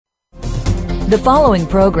The following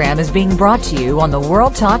program is being brought to you on the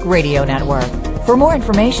World Talk Radio Network. For more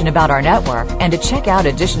information about our network and to check out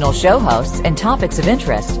additional show hosts and topics of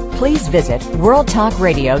interest, please visit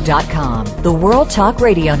worldtalkradio.com. The World Talk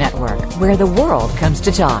Radio Network, where the world comes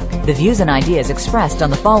to talk. The views and ideas expressed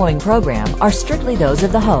on the following program are strictly those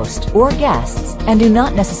of the host or guests and do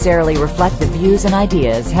not necessarily reflect the views and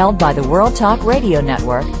ideas held by the World Talk Radio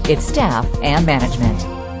Network, its staff, and management.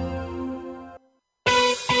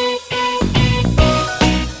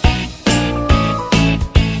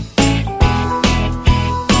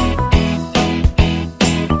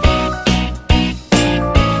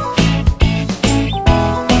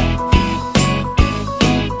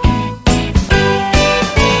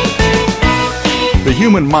 The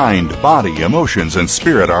human mind, body, emotions, and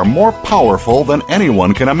spirit are more powerful than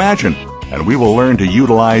anyone can imagine, and we will learn to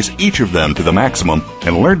utilize each of them to the maximum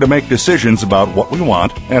and learn to make decisions about what we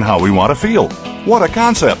want and how we want to feel. What a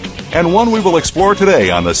concept, and one we will explore today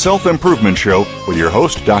on the Self-Improvement Show with your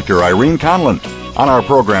host, Dr. Irene Conlon. On our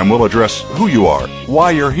program, we'll address who you are, why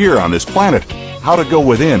you're here on this planet, how to go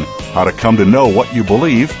within, how to come to know what you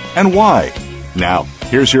believe, and why. Now,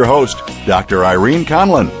 here's your host, Dr. Irene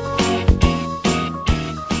Conlon.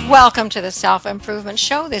 Welcome to the Self-Improvement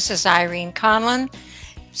Show. This is Irene Conlon,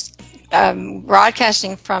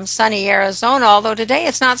 broadcasting from sunny Arizona, although today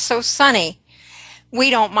it's not so sunny. We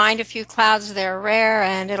don't mind a few clouds. They're rare,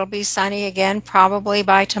 and it'll be sunny again probably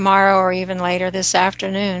by tomorrow or even later this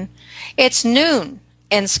afternoon. It's noon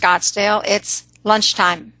in Scottsdale. It's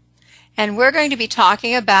lunchtime, and we're going to be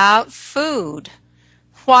talking about food.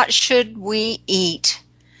 What should we eat?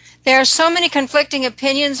 There are so many conflicting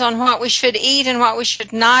opinions on what we should eat and what we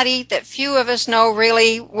should not eat that few of us know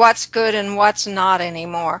really what's good and what's not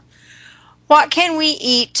anymore. What can we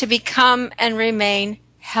eat to become and remain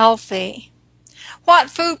healthy?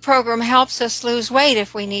 What food program helps us lose weight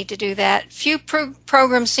if we need to do that? Few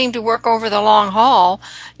programs seem to work over the long haul.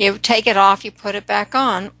 You take it off, you put it back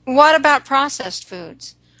on. What about processed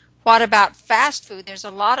foods? What about fast food? There's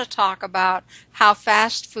a lot of talk about how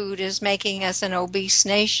fast food is making us an obese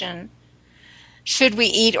nation. Should we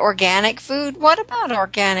eat organic food? What about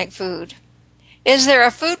organic food? Is there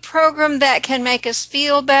a food program that can make us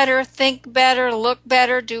feel better, think better, look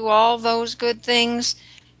better, do all those good things?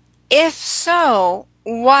 If so,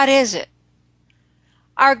 what is it?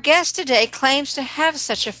 Our guest today claims to have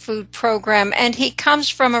such a food program, and he comes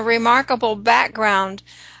from a remarkable background.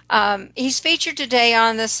 He's featured today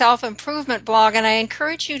on the Self-Improvement blog, and I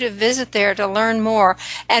encourage you to visit there to learn more.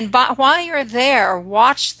 And while you're there,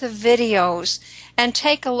 watch the videos and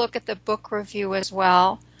take a look at the book review as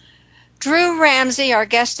well. Drew Ramsey, our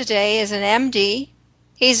guest today, is an MD.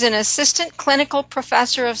 He's an assistant clinical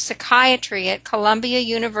professor of psychiatry at Columbia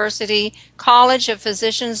University College of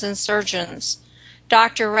Physicians and Surgeons.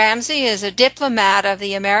 Dr. Ramsey is a diplomat of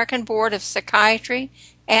the American Board of Psychiatry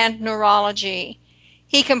and Neurology.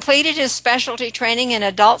 He completed his specialty training in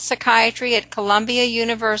adult psychiatry at Columbia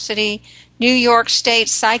University, New York State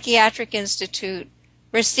Psychiatric Institute,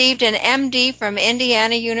 received an MD from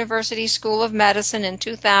Indiana University School of Medicine in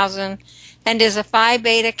 2000, and is a Phi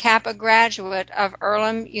Beta Kappa graduate of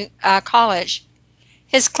Earlham College.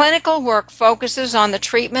 His clinical work focuses on the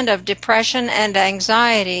treatment of depression and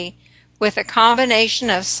anxiety with a combination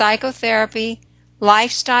of psychotherapy,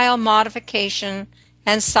 lifestyle modification,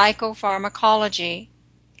 and psychopharmacology.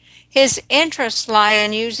 His interests lie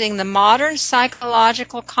in using the modern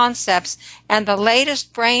psychological concepts and the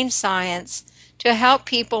latest brain science to help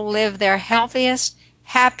people live their healthiest,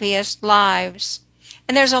 happiest lives.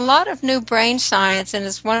 And there's a lot of new brain science, and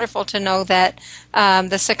it's wonderful to know that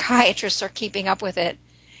the psychiatrists are keeping up with it.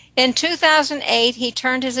 In 2008, he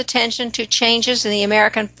turned his attention to changes in the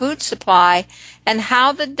American food supply and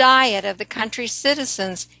how the diet of the country's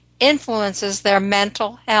citizens influences their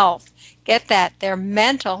mental health. Get that, their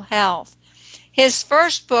mental health. His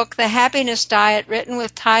first book, The Happiness Diet, written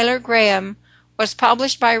with Tyler Graham, was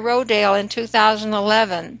published by Rodale in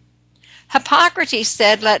 2011. Hippocrates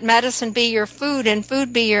said, "Let medicine be your food and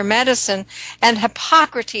food be your medicine," and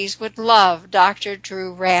Hippocrates would love Dr.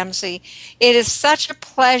 Drew Ramsey. It is such a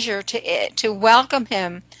pleasure to welcome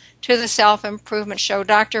him to the Self-Improvement Show.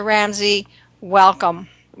 Dr. Ramsey, welcome.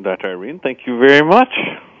 Dr. Irene, thank you very much.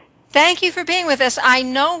 Thank you for being with us. I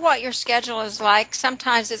know what your schedule is like.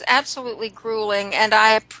 Sometimes it's absolutely grueling, and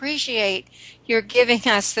I appreciate your giving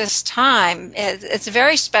us this time. It's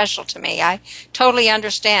very special to me. I totally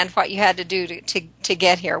understand what you had to do to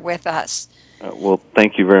get here with us. Well,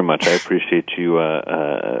 thank you very much. I appreciate you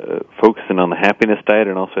focusing on the happiness diet,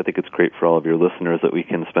 and also I think it's great for all of your listeners that we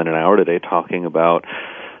can spend an hour today talking about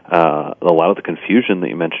a lot of the confusion that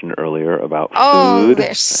you mentioned earlier about Oh, food.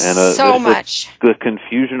 there's And so much. The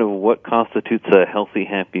confusion of what constitutes a healthy,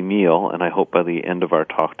 happy meal. And I hope by the end of our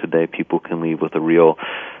talk today, people can leave with a real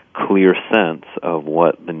clear sense of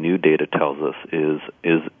what the new data tells us is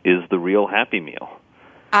the real happy meal.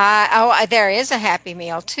 There is a happy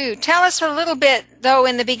meal, too. Tell us a little bit, though,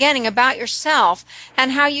 in the beginning about yourself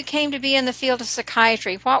and how you came to be in the field of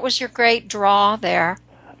psychiatry. What was your great draw there?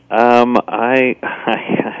 I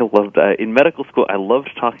loved in medical school. I loved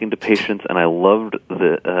talking to patients, and I loved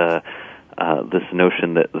this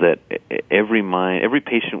notion that every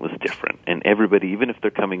patient was different, and everybody, even if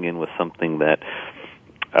they're coming in with something that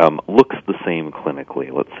looks the same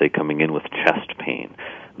clinically, let's say coming in with chest pain,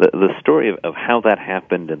 the story of how that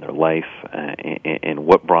happened in their life and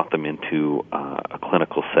what brought them into a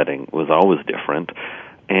clinical setting was always different,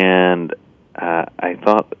 and I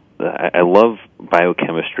thought. I love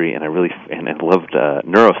biochemistry, and I loved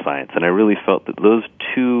neuroscience, and I really felt that those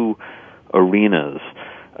two arenas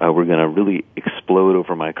were going to really explode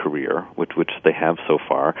over my career, which they have so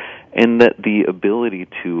far, and that the ability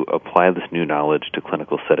to apply this new knowledge to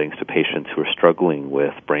clinical settings to patients who are struggling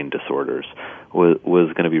with brain disorders was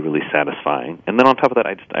going to be really satisfying. And then on top of that,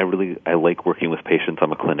 I like working with patients.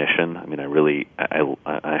 I'm a clinician. I mean,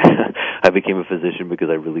 I became a physician because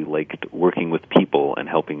I really liked working with people and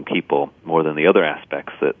helping people more than the other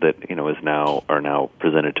aspects that are now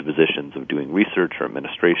presented to physicians of doing research or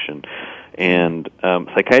administration. And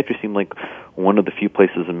psychiatry seemed like one of the few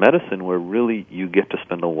places in medicine where really you get to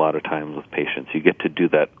spend a lot of time with patients. You get to do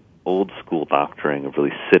that old school doctoring of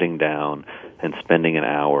really sitting down and spending an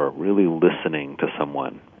hour really listening to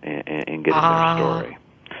someone and getting their story.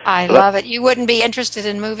 I love it. You wouldn't be interested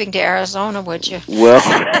in moving to Arizona, would you? Well...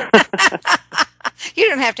 You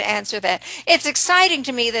don't have to answer that. It's exciting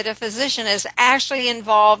to me that a physician is actually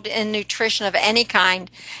involved in nutrition of any kind.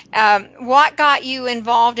 What got you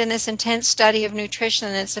involved in this intense study of nutrition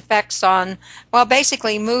and its effects on, well,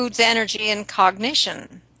 basically moods, energy, and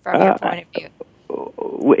cognition from your point of view?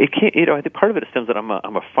 I think part of it stems that I'm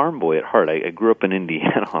a farm boy at heart. I grew up in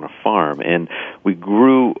Indiana on a farm, and we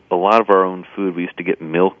grew a lot of our own food. We used to get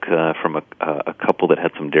milk from a couple that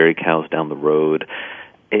had some dairy cows down the road.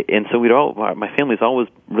 And so my family's always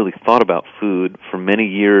really thought about food. For many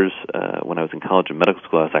years, when I was in college and medical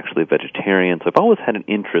school, I was actually a vegetarian. So I've always had an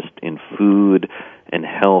interest in food and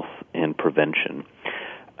health and prevention.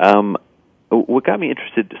 What got me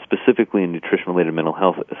interested specifically in nutrition-related mental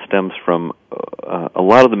health stems from a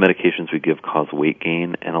lot of the medications we give cause weight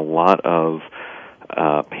gain, and a lot of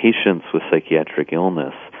patients with psychiatric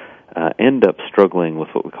illness end up struggling with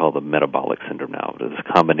what we call the metabolic syndrome now. It's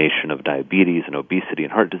a combination of diabetes and obesity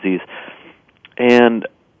and heart disease. And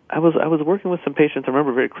I was working with some patients. I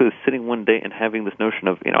remember very clearly sitting one day and having this notion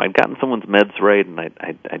of, I'd gotten someone's meds right, and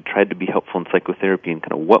I tried to be helpful in psychotherapy, and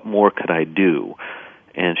kind of what more could I do?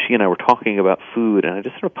 And she and I were talking about food, and I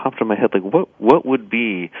just sort of popped in my head, like,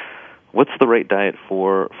 what's the right diet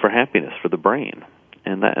for happiness, for the brain?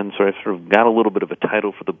 And so I sort of got a little bit of a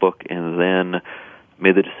title for the book, and then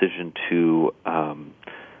made the decision to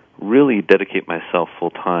really dedicate myself full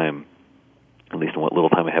time, at least in what little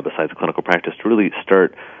time I have besides clinical practice, to really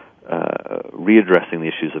start readdressing the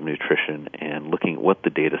issues of nutrition and looking at what the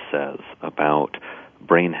data says about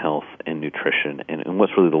brain health and nutrition and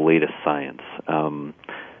what's really the latest science.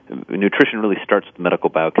 Nutrition really starts with medical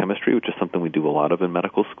biochemistry, which is something we do a lot of in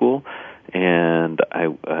medical school, and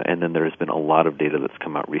then there's been a lot of data that's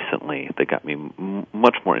come out recently that got me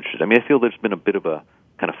much more interested. I mean, I feel there's been a bit of a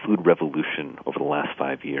kind of food revolution over the last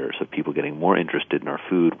 5 years of people getting more interested in our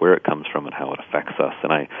food, where it comes from, and how it affects us,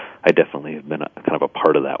 and I definitely have been kind of a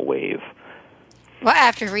part of that wave. Well,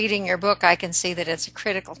 after reading your book, I can see that it's a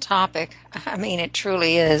critical topic. I mean, it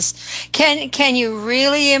truly is. Can you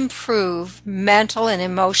really improve mental and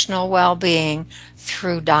emotional well-being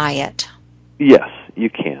through diet? Yes,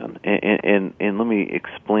 you can. And let me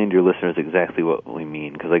explain to your listeners exactly what we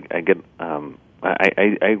mean, because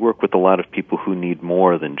I work with a lot of people who need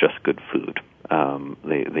more than just good food.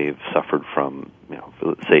 They've suffered from,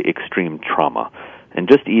 let's say, extreme trauma, and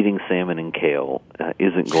just eating salmon and kale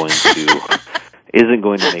isn't going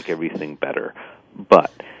to make everything better.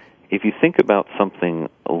 But if you think about something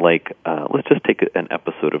like, let's just take an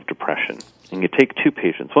episode of depression, and you take two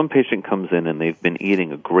patients. One patient comes in and they've been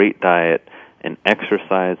eating a great diet and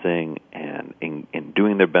exercising and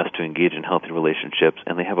doing their best to engage in healthy relationships,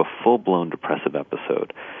 and they have a full-blown depressive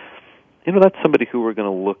episode. That's somebody who we're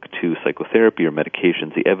going to look to psychotherapy or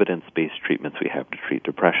medications, the evidence-based treatments we have to treat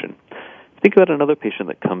depression. Think about another patient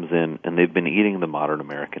that comes in and they've been eating the modern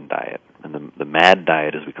American diet. And the MAD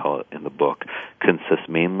diet, as we call it in the book, consists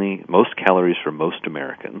mainly, most calories for most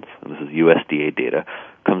Americans, and this is USDA data,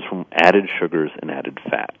 comes from added sugars and added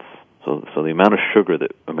fats. So the amount of sugar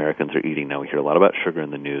that Americans are eating now, we hear a lot about sugar in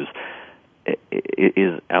the news,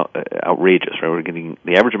 is outrageous, right?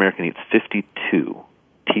 The average American eats 52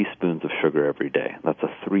 teaspoons of sugar every day. That's a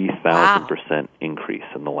 3,000% increase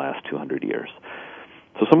in the last 200 years.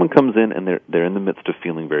 So someone comes in and they're in the midst of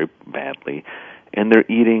feeling very badly, and they're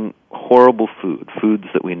eating horrible foods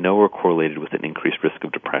that we know are correlated with an increased risk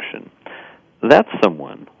of depression. That's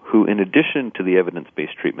someone who, in addition to the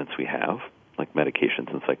evidence-based treatments we have, like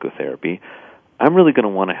medications and psychotherapy, I'm really going to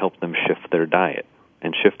want to help them shift their diet,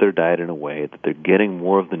 and shift their diet in a way that they're getting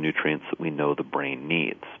more of the nutrients that we know the brain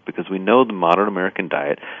needs. Because we know the modern American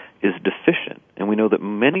diet is deficient, and we know that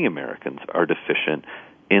many Americans are deficient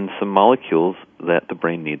in some molecules that the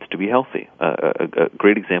brain needs to be healthy. A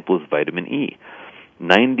great example is vitamin E.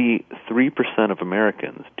 93% of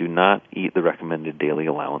Americans do not eat the recommended daily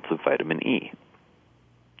allowance of vitamin E.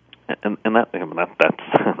 And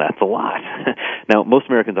that's a lot. Now, most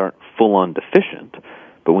Americans aren't full-on deficient,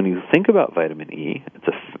 but when you think about vitamin E,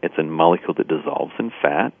 it's a molecule that dissolves in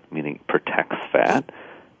fat, meaning it protects fat,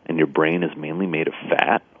 and your brain is mainly made of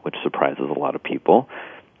fat, which surprises a lot of people.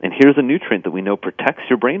 And here's a nutrient that we know protects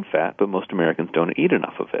your brain fat, but most Americans don't eat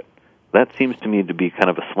enough of it. That seems to me to be kind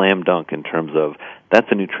of a slam dunk in terms of that's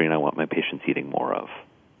a nutrient I want my patients eating more of.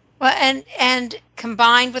 Well, and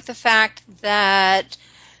combined with the fact that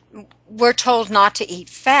we're told not to eat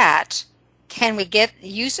fat, can we get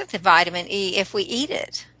use of the vitamin E if we eat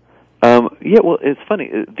it? Yeah, well, it's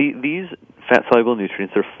funny. These fat-soluble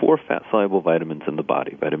nutrients, there are 4 fat-soluble vitamins in the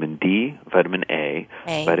body: vitamin D, vitamin A,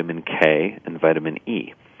 vitamin K, and vitamin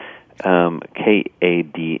E. K, A,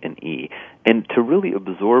 D, and E. And to really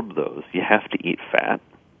absorb those, you have to eat fat.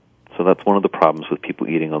 So that's one of the problems with people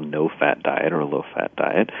eating a no-fat diet or a low-fat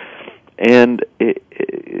diet. And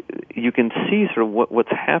you can see sort of what's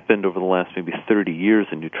happened over the last maybe 30 years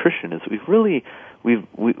in nutrition is we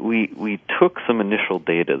took some initial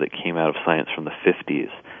data that came out of science from the 50s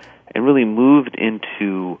and really moved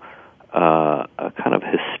into a kind of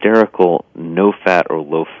hysterical no-fat or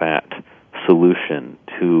low-fat solution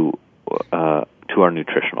to our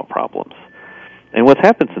nutritional problems. And what's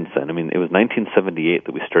happened since then? I mean, it was 1978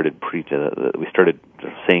 that we started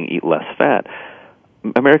saying eat less fat.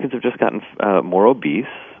 Americans have just gotten more obese.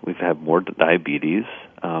 We've had more diabetes,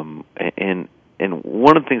 and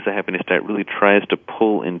one of the things the happiness diet really tries to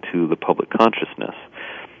pull into the public consciousness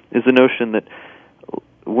is the notion that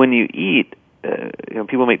when you eat,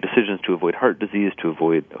 people make decisions to avoid heart disease, to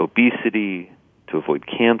avoid obesity, to avoid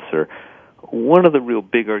cancer. One of the real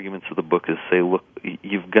big arguments of the book is say, look,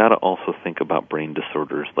 you've got to also think about brain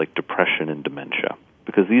disorders like depression and dementia,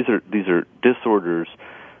 because these are disorders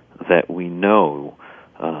that we know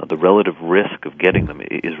the relative risk of getting them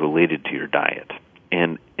is related to your diet.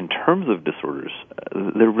 And in terms of disorders,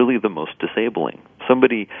 they're really the most disabling.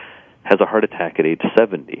 Somebody has a heart attack at age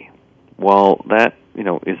 70. While that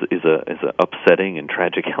is a upsetting and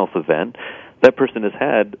tragic health event, that person has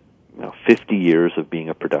had 50 years of being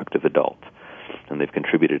a productive adult, and they've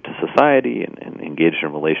contributed to society and engaged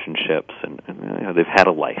in relationships, and they've had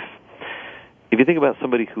a life. If you think about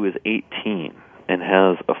somebody who is 18 and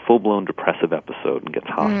has a full-blown depressive episode and gets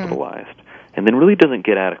hospitalized, and then really doesn't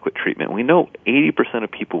get adequate treatment. We know 80%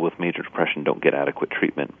 of people with major depression don't get adequate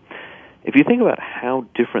treatment. If you think about how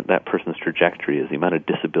different that person's trajectory is, the amount of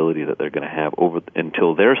disability that they're going to have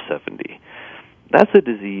until they're 70, that's a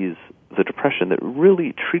disease, the depression, that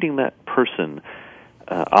really treating that person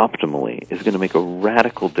optimally is going to make a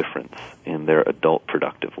radical difference in their adult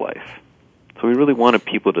productive life. So we really wanted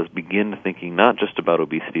people to begin thinking not just about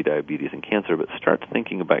obesity, diabetes, and cancer, but start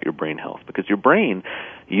thinking about your brain health, because your brain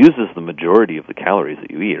uses the majority of the calories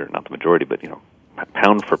that you eat, or not the majority, but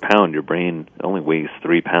pound for pound, your brain only weighs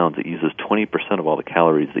 3 pounds. It uses 20% of all the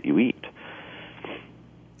calories that you eat.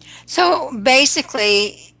 So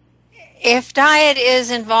basically, if diet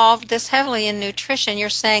is involved this heavily in nutrition, you're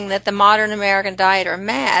saying that the modern American diet, or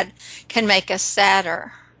MAD, can make us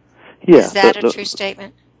sadder. Yeah, is that a true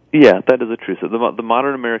statement? Yeah, that is a true statement. The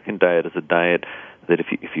modern American diet is a diet that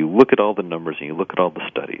if you look at all the numbers and you look at all the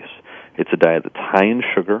studies, it's a diet that's high in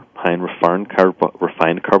sugar, high in refined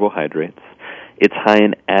carbohydrates. It's high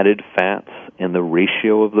in added fats, and the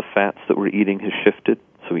ratio of the fats that we're eating has shifted.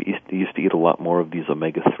 So we used to eat a lot more of these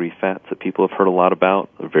omega-3 fats that people have heard a lot about.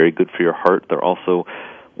 They're very good for your heart. They're also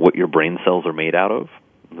what your brain cells are made out of.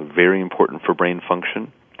 They're very important for brain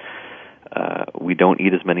function. We don't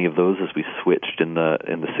eat as many of those as we switched in the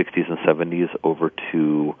 60s and 70s over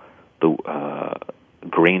to the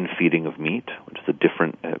grain feeding of meat, which is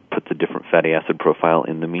puts a different fatty acid profile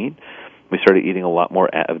in the meat. We started eating a lot more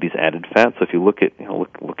of these added fats. So if you look at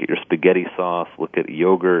look at your spaghetti sauce, look at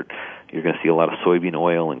yogurt, you're going to see a lot of soybean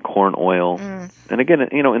oil and corn oil. And again,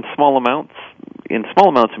 in small amounts. In small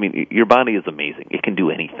amounts, I mean, your body is amazing. It can do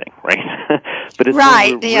anything, right? But it's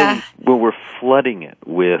when we're flooding it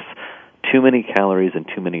with too many calories and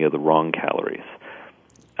too many of the wrong calories,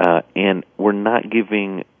 and we're not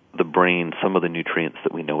giving the brain some of the nutrients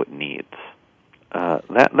that we know it needs.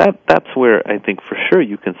 That's where I think for sure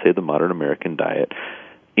you can say the modern American diet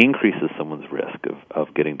increases someone's risk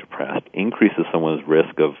of getting depressed, increases someone's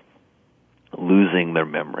risk of losing their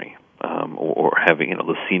memory, or having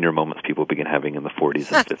the senior moments people begin having in the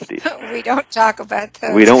 40s and 50s. We don't talk about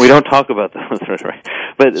those. We don't talk about those, right?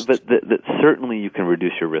 But certainly you can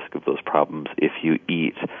reduce your risk of those problems if you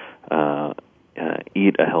eat a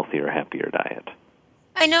healthier, happier diet.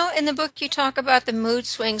 I know in the book you talk about the mood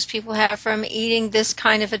swings people have from eating this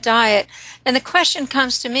kind of a diet. And the question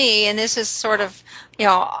comes to me, and this is sort of,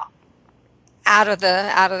 out of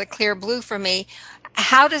the clear blue for me,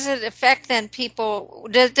 how does it affect then people?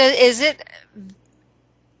 Is it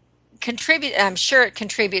contribute? I'm sure it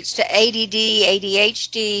contributes to ADD,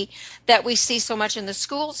 ADHD that we see so much in the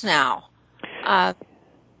schools now.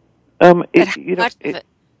 It's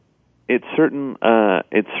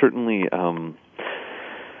certainly.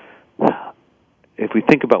 If we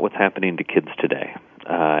think about what's happening to kids today,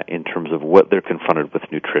 in terms of what they're confronted with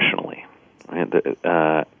nutritionally,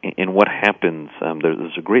 right? And what happens,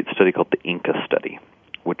 there's a great study called the INCA study,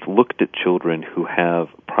 which looked at children who have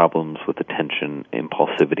problems with attention,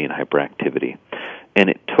 impulsivity, and hyperactivity. And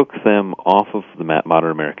it took them off of the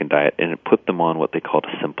modern American diet, and it put them on what they called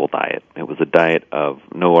a simple diet. It was a diet of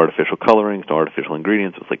no artificial colorings, no artificial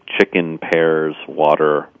ingredients. It was like chicken, pears,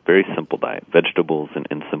 water, very simple diet, vegetables,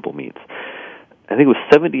 and simple meats. I think it was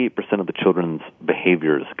 78% of the children's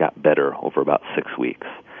behaviors got better over about 6 weeks.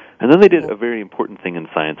 And then they did a very important thing in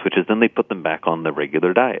science, which is then they put them back on the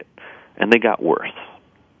regular diet, and they got worse.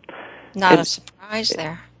 Not a surprise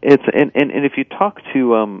there. And if you talk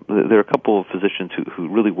to there are a couple of physicians who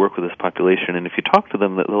really work with this population, and if you talk to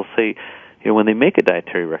them, they'll say, when they make a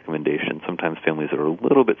dietary recommendation, sometimes families are a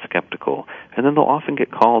little bit skeptical, and then they'll often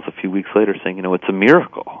get calls a few weeks later saying, it's a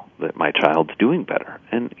miracle that my child's doing better.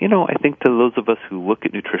 And I think to those of us who look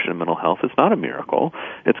at nutrition and mental health, it's not a miracle.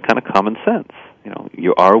 It's kind of common sense.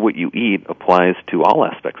 You are what you eat applies to all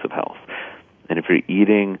aspects of health. And if you're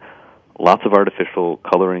eating lots of artificial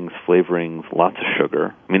colorings, flavorings, lots of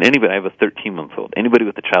sugar. I mean, I have a 13-month-old. Anybody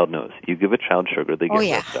with a child knows. You give a child sugar, they get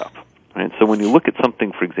messed up. Right? So when you look at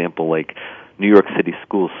something, for example, like New York City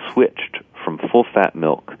schools switched from full-fat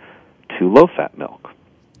milk to low-fat milk,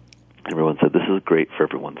 everyone said this is great for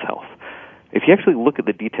everyone's health. If you actually look at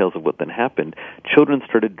the details of what then happened, children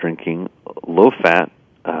started drinking low-fat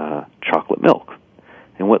chocolate milk.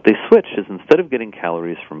 And what they switched is instead of getting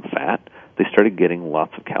calories from fat, they started getting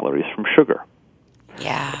lots of calories from sugar.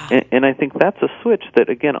 Yeah. And I think that's a switch that,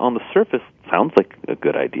 again, on the surface sounds like a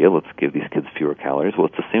good idea. Let's give these kids fewer calories. Well,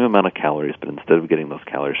 it's the same amount of calories, but instead of getting those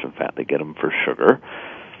calories from fat, they get them for sugar.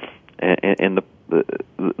 And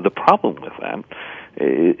the problem with that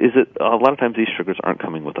is that a lot of times these sugars aren't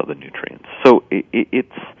coming with other nutrients. So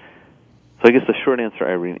So I guess the short answer,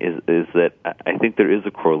 Irene, is that I think there is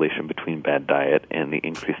a correlation between bad diet and the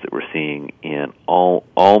increase that we're seeing in all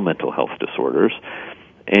mental health disorders.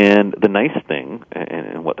 And the nice thing,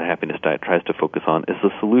 and what the happiness diet tries to focus on, is the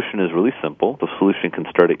solution is really simple. The solution can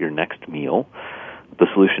start at your next meal. The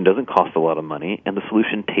solution doesn't cost a lot of money, and the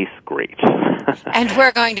solution tastes great. And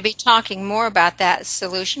we're going to be talking more about that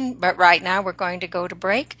solution, but right now we're going to go to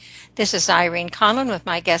break. This is Irene Conlon with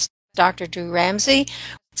my guest, Dr. Drew Ramsey,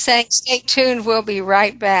 saying stay tuned. We'll be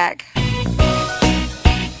right back.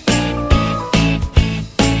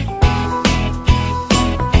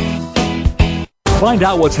 Find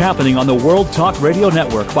out what's happening on the World Talk Radio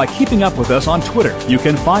Network by keeping up with us on Twitter. You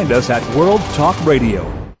can find us at World Talk Radio.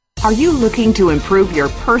 Are you looking to improve your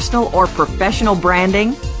personal or professional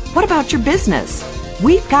branding? What about your business?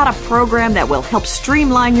 We've got a program that will help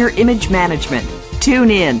streamline your image management.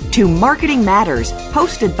 Tune in to Marketing Matters,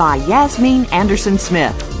 hosted by Yasmin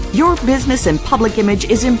Anderson-Smith. Your business and public image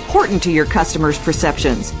is important to your customers'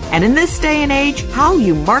 perceptions. And in this day and age, how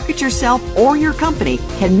you market yourself or your company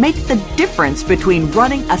can make the difference between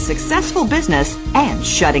running a successful business and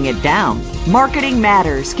shutting it down. Marketing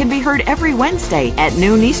Matters can be heard every Wednesday at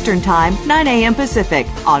noon Eastern Time, 9 a.m. Pacific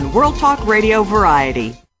on World Talk Radio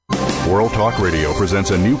Variety. World Talk Radio presents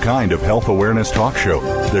a new kind of health awareness talk show,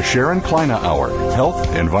 the Sharon Kleina Hour,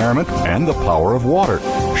 Health, Environment, and the Power of Water.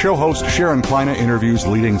 Show host Sharon Kleina interviews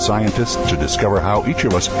leading scientists to discover how each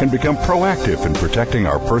of us can become proactive in protecting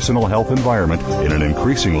our personal health environment in an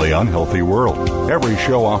increasingly unhealthy world. Every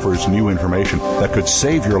show offers new information that could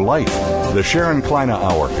save your life. The Sharon Kleina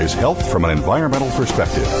Hour is health from an environmental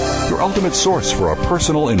perspective, your ultimate source for a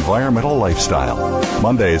personal environmental lifestyle.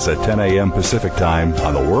 Mondays at 10 a.m. Pacific Time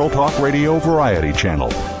on the World Talk Radio Variety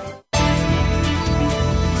Channel.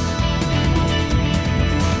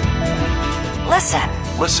 Listen.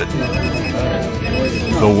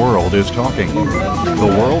 The world is talking.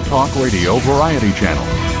 The World Talk Radio Variety Channel.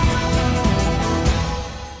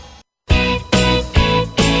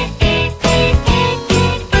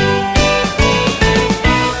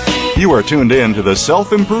 You are tuned in to the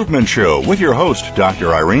Self-Improvement Show with your host,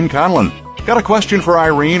 Dr. Irene Conlon. Got a question for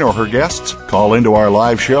Irene or her guests? Call into our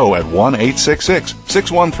live show at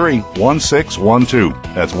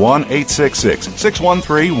 1-866-613-1612. That's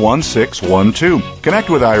 1-866-613-1612. Connect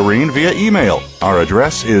with Irene via email. Our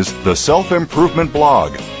address is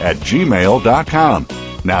theselfimprovementblog@gmail.com.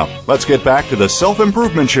 Now, let's get back to the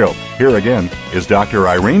Self-Improvement Show. Here again is Dr.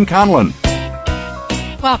 Irene Conlon.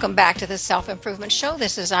 Welcome back to the Self-Improvement Show.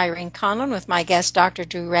 This is Irene Conlon with my guest, Dr.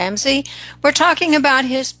 Drew Ramsey. We're talking about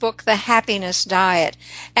his book, The Happiness Diet.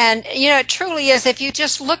 And, it truly is. If you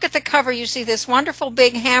just look at the cover, you see this wonderful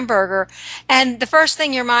big hamburger. And the first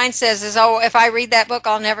thing your mind says is, oh, if I read that book,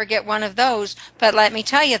 I'll never get one of those. But let me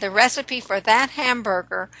tell you, the recipe for that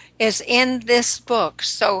hamburger is in this book.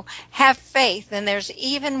 So have faith. And there's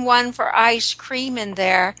even one for ice cream in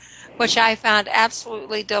there, which I found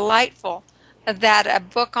absolutely delightful. That a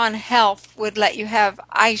book on health would let you have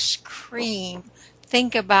ice cream.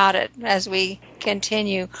 Think about it as we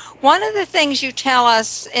continue. One of the things you tell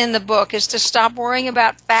us in the book is to stop worrying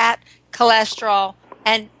about fat, cholesterol,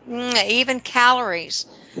 and even calories.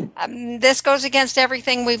 This goes against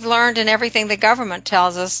everything we've learned and everything the government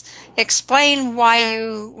tells us. Explain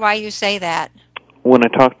why you say that. When I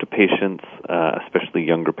talk to patients, especially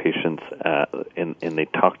younger patients, and they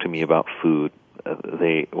talk to me about food,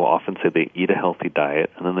 they will often say they eat a healthy diet,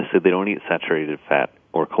 and then they say they don't eat saturated fat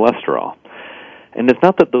or cholesterol. And it's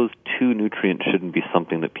not that those two nutrients shouldn't be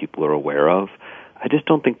something that people are aware of. I just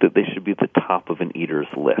don't think that they should be at the top of an eater's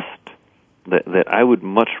list. That I would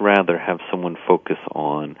much rather have someone focus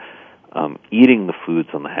on eating the foods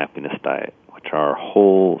on the happiness diet, which are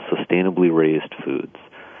whole, sustainably raised foods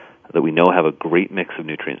that we know have a great mix of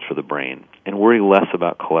nutrients for the brain, and worry less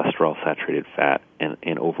about cholesterol, saturated fat,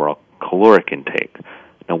 and overall caloric intake.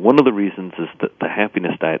 Now, one of the reasons is that the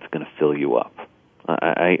happiness diet is going to fill you up.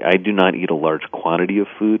 I do not eat a large quantity of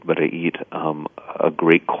food, but I eat a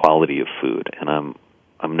great quality of food, and I'm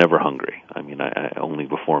never hungry. I mean, I only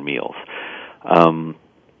before meals. And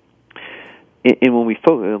when we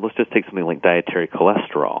focus, let's just take something like dietary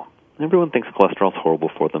cholesterol. Everyone thinks cholesterol is horrible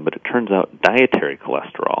for them, but it turns out dietary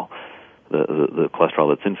cholesterol, the cholesterol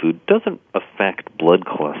that's in food, doesn't affect blood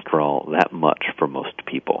cholesterol that much for most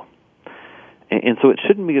people. And so it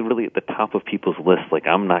shouldn't be really at the top of people's list, like,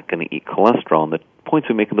 I'm not going to eat cholesterol. And the points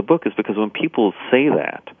we make in the book is because when people say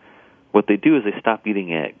that, what they do is they stop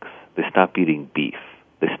eating eggs, they stop eating beef,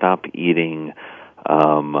 they stop eating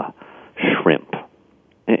shrimp.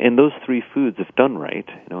 And those three foods, if done right,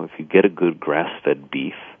 if you get a good grass-fed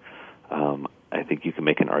beef, I think you can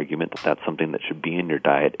make an argument that that's something that should be in your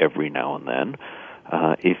diet every now and then.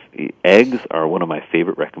 If eggs are one of my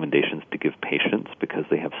favorite recommendations to give patients because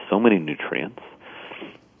they have so many nutrients,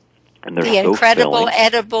 and they're the so incredible filling.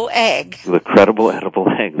 Edible egg. The incredible edible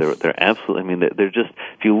egg. They're absolutely. I mean, they're just.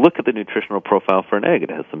 If you look at the nutritional profile for an egg, it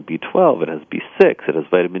has some B12, it has B6, it has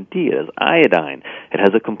vitamin D, it has iodine, it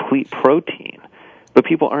has a complete protein. But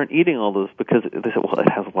people aren't eating all those because they say, well, it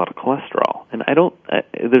has a lot of cholesterol. And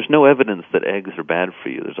there's no evidence that eggs are bad for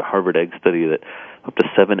you. There's a Harvard egg study that up to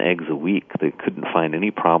 7 eggs a week, they couldn't find any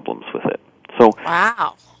problems with it. So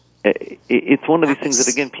wow. It's one of these things that,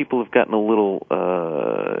 again, people have gotten a little,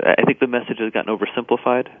 I think the message has gotten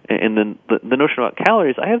oversimplified. And then the notion about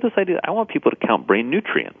calories, I have this idea, I want people to count brain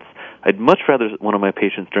nutrients. I'd much rather one of my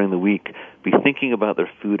patients during the week be thinking about their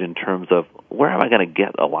food in terms of, where am I going to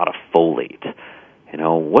get a lot of folate?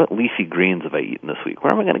 What leafy greens have I eaten this week?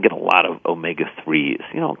 Where am I going to get a lot of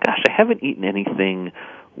omega-3s? Gosh, I haven't eaten anything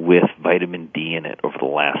with vitamin D in it over the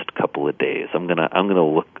last couple of days. I'm gonna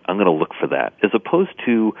look for that, as opposed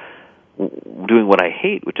to doing what I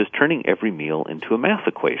hate, which is turning every meal into a math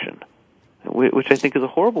equation, which I think is a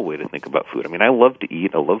horrible way to think about food. I mean, I love to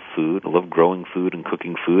eat. I love food. I love growing food and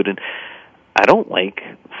cooking food, and I don't like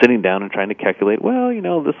sitting down and trying to calculate,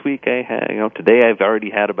 this week I had, today I've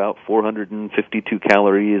already had about 452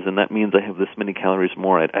 calories, and that means I have this many calories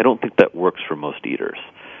more. I don't think that works for most eaters.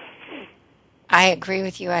 I agree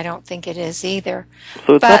with you. I don't think it is either.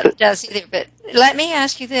 So it's not But it does either. But let me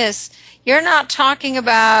ask you this. You're not talking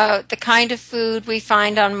about the kind of food we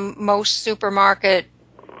find on most supermarket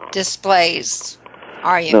displays,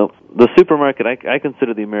 are you? No, the supermarket, I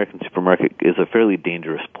consider the American supermarket is a fairly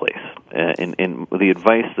dangerous place. And the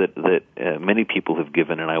advice that many people have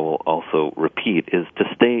given, and I will also repeat, is to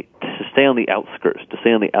stay on the outskirts, to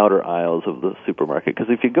stay on the outer aisles of the supermarket. Because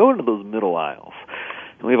if you go into those middle aisles,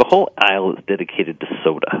 and we have a whole aisle that's dedicated to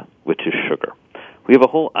soda, which is sugar. We have a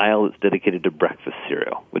whole aisle that's dedicated to breakfast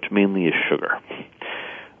cereal, which mainly is sugar.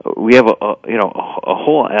 We have a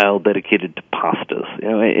whole aisle dedicated to pastas,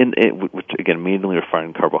 which again mainly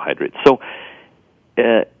refined carbohydrates. So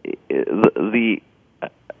the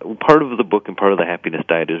part of the book and part of the happiness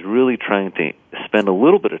diet is really trying to spend a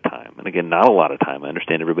little bit of time, and again not a lot of time. I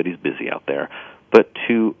understand everybody's busy out there, but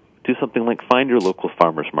to do something like find your local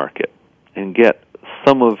farmers market and get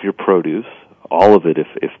some of your produce, all of it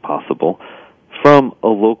if possible, from a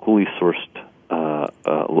locally sourced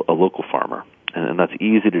a local farmer. And that's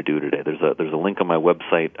easy to do today. There's a link on my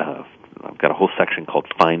website. I've got a whole section called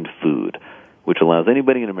Find Food, which allows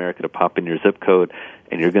anybody in America to pop in your zip code,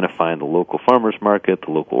 and you're going to find the local farmers market,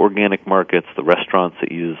 the local organic markets, the restaurants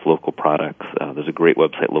that use local products. There's a great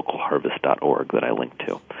website, localharvest.org, that I link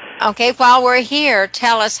to. Okay, while we're here,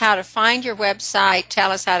 tell us how to find your website.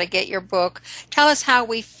 Tell us how to get your book. Tell us how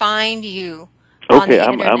we find you on the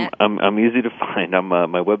internet. I'm easy to find.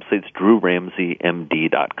 My website's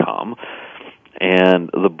drewramseymd.com. And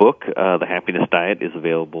the book, The Happiness Diet, is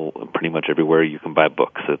available pretty much everywhere you can buy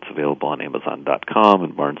books. It's available on Amazon.com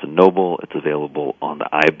and Barnes & Noble. It's available on the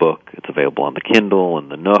iBook. It's available on the Kindle and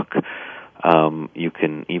the Nook. You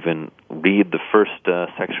can even read the first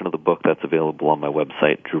section of the book that's available on my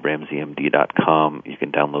website, drewramseymd.com. You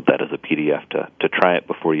can download that as a PDF to try it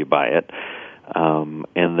before you buy it. And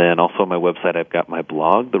then also on my website, I've got my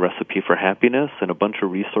blog, The Recipe for Happiness, and a bunch of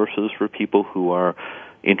resources for people who are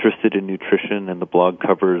interested in nutrition, and the blog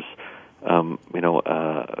covers, the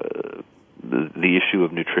issue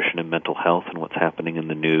of nutrition and mental health and what's happening in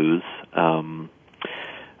the news, and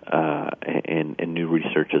new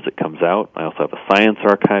research as it comes out. I also have a science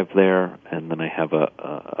archive there, and then I have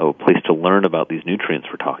a place to learn about these nutrients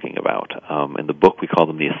we're talking about. In the book, we call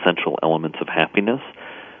them the essential elements of happiness,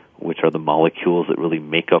 which are the molecules that really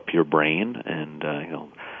make up your brain, and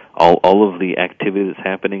all of the activity that's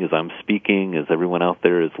happening as I'm speaking, as everyone out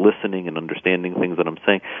there is listening and understanding things that I'm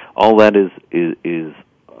saying, all that is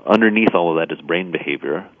underneath all of that is brain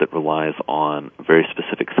behavior that relies on a very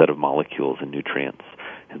specific set of molecules and nutrients.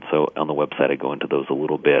 And so on the website I go into those a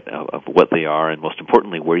little bit of what they are, and most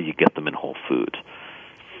importantly, where you get them in whole foods.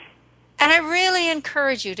 And I really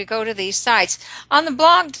encourage you to go to these sites. On the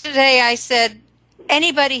blog today I said,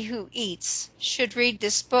 anybody who eats should read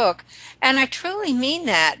this book. And I truly mean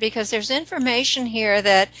that, because there's information here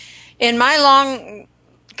that in my long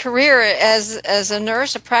career as a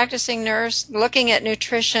nurse, a practicing nurse, looking at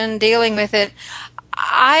nutrition, dealing with it,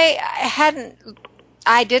 I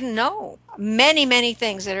didn't know many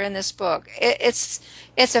things that are in this book. It's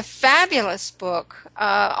a fabulous book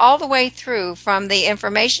all the way through, from the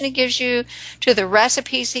information he gives you to the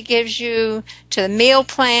recipes he gives you to the meal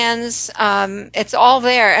plans. It's all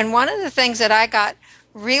there. And one of the things that I got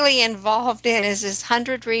really involved in is this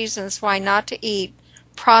 100 Reasons Why Not to Eat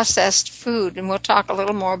Processed Food. And we'll talk a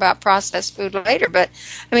little more about processed food later. But,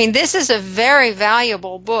 I mean, this is a very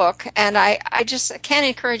valuable book, and I just can't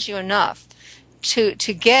encourage you enough to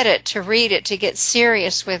get it, to read it, to get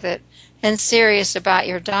serious with it and serious about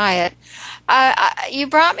your diet. You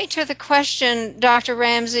brought me to the question, Dr.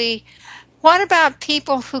 Ramsey, what about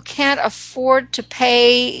people who can't afford to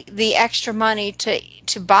pay the extra money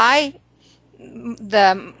to buy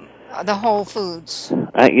the whole foods?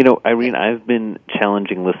 Irene, I've been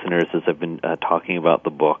challenging listeners as I've been talking about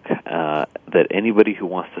the book that anybody who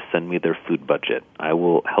wants to send me their food budget, I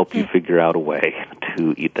will help you figure out a way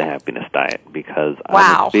to eat the happiness diet, because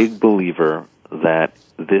I'm a big believer that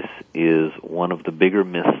this is one of the bigger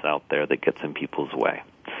myths out there that gets in people's way.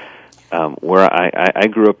 Where I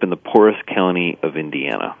grew up in the poorest county of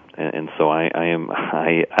Indiana, and so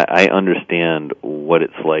I understand what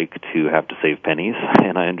it's like to have to save pennies,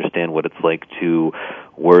 and I understand what it's like to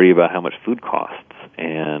worry about how much food costs.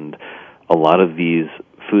 And a lot of these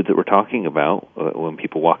foods that we're talking about, when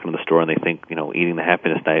people walk into the store and they think, eating the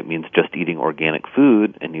happiness diet means just eating organic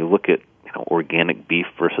food, and you look at organic beef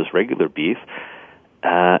versus regular beef,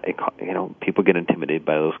 people get intimidated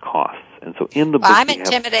by those costs. And so in the book, I'm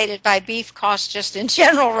intimidated by beef costs just in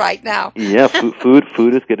general right now. Yeah,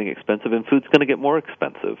 food is getting expensive, and food's going to get more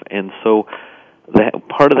expensive. And so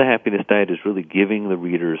part of the happiness diet is really giving the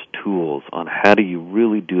readers tools on how do you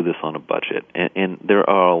really do this on a budget. And there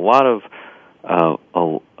are a lot of,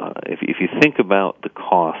 if you think about the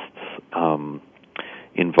costs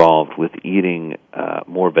involved with eating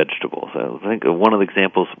more vegetables, I think one of the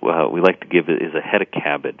examples we like to give is a head of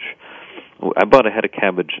cabbage. I bought a head of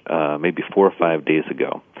cabbage maybe 4 or 5 days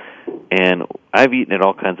ago. And I've eaten it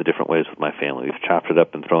all kinds of different ways with my family. We've chopped it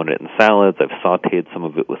up and thrown it in salads. I've sautéed some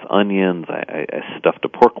of it with onions. I stuffed a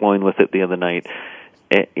pork loin with it the other night.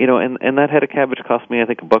 And that head of cabbage cost me, I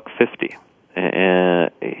think, $1.50.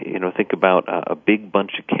 Think about a big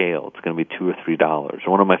bunch of kale. It's going to be $2 or $3.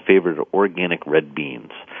 One of my favorite are organic red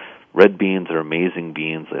beans. Red beans are amazing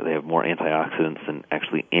beans. They have more antioxidants than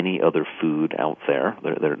actually any other food out there.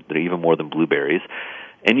 They're even more than blueberries.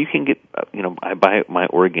 And you can get, I buy my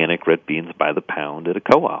organic red beans by the pound at a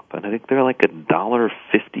co-op, and I think they're like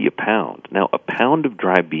 $1.50 a pound. Now, a pound of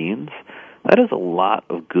dry beans, that is a lot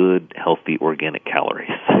of good, healthy, organic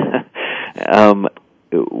calories.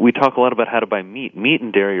 We talk a lot about how to buy meat. Meat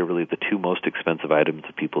and dairy are really the two most expensive items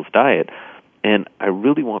of people's diet, and I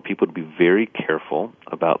really want people to be very careful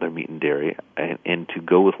about their meat and dairy and to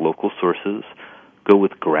go with local sources. Go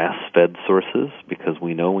with grass-fed sources, because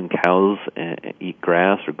we know when cows eat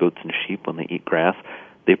grass, or goats and sheep when they eat grass,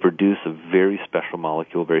 they produce a very special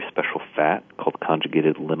molecule, very special fat called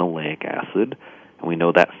conjugated linoleic acid. And we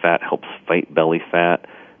know that fat helps fight belly fat.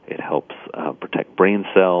 It helps protect brain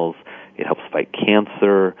cells. It helps fight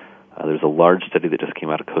cancer. There's a large study that just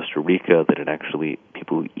came out of Costa Rica that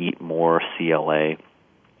people who eat more CLA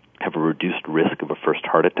have a reduced risk of a first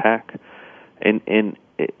heart attack.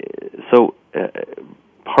 So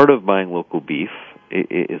part of buying local beef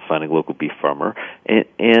is finding a local beef farmer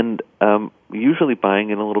and usually buying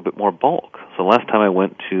in a little bit more bulk. So last time I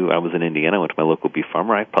was in Indiana, I went to my local beef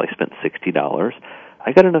farmer. I probably spent $60.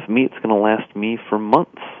 I got enough meat that's going to last me for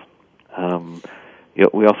months.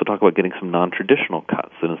 We also talk about getting some non-traditional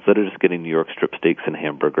cuts. And instead of just getting New York strip steaks and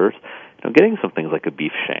hamburgers, getting some things like a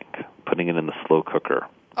beef shank, putting it in the slow cooker.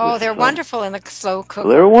 Oh, they're wonderful in the slow cooker.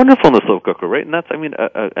 They're wonderful in the slow cooker, right? And that's,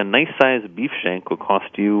 a nice-sized beef shank will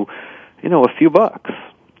cost you, a few bucks,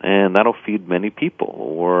 and that'll feed many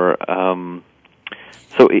people.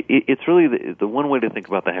 So it's really the one way to think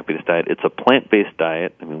about the happiness diet. It's a plant-based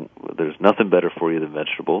diet. There's nothing better for you than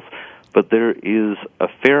vegetables, but there is a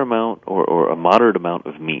fair amount or a moderate amount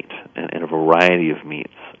of meat and a variety of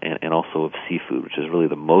meats and also of seafood, which is really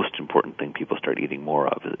the most important thing people start eating more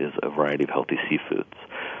of, is a variety of healthy seafoods.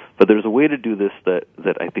 But there's a way to do this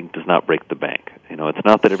that I think does not break the bank. It's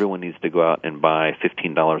not that everyone needs to go out and buy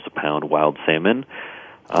 $15 a pound wild salmon.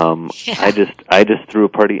 I just threw a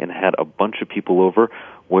party and had a bunch of people over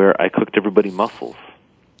where I cooked everybody mussels.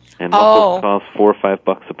 And mussels cost $4 or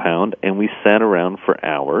 $5 a pound, and we sat around for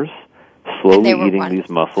hours slowly eating these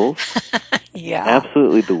mussels. Yeah.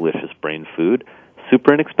 Absolutely delicious brain food,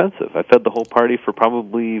 super inexpensive. I fed the whole party for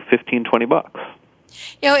probably $15-20.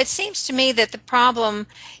 It seems to me that the problem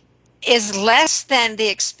is less than the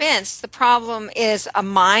expense. The problem is a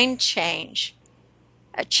mind change,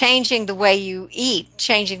 changing the way you eat,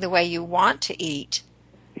 changing the way you want to eat.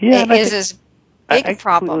 Yeah, it is as big a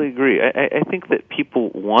problem. I completely agree. I think that people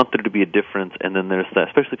want there to be a difference, and then there's that,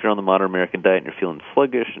 especially if you're on the modern American diet and you're feeling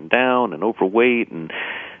sluggish and down and overweight and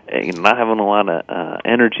not having a lot of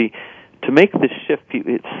energy. To make this shift,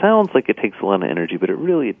 it sounds like it takes a lot of energy, but it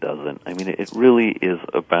really doesn't. It really is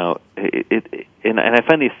about it. And I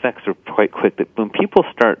find the effects are quite quick. That when people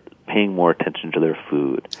start paying more attention to their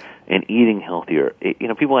food and eating healthier,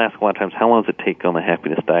 people ask a lot of times, how long does it take on the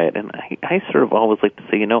happiness diet? And I sort of always like to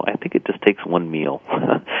say, I think it just takes one meal.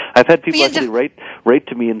 I've had people actually write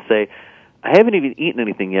to me and say, I haven't even eaten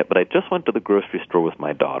anything yet, but I just went to the grocery store with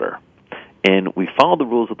my daughter. And we followed the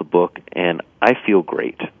rules of the book, and I feel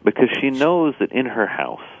great because she knows that in her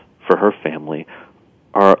house, for her family,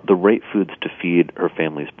 are the right foods to feed her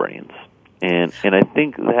family's brains. And I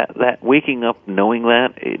think that waking up knowing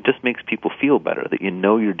that, it just makes people feel better, that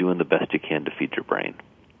you're doing the best you can to feed your brain.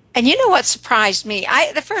 And you know what surprised me?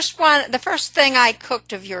 The first thing I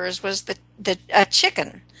cooked of yours was the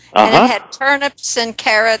chicken. And it had turnips and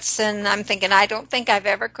carrots, and I'm thinking, I don't think I've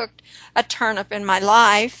ever cooked a turnip in my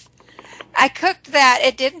life. I cooked that.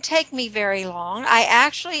 It didn't take me very long. I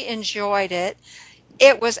actually enjoyed it.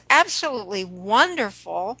 It was absolutely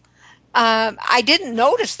wonderful. I didn't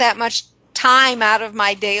notice that much time out of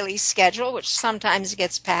my daily schedule, which sometimes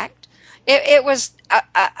gets packed. It was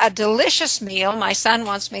a delicious meal. My son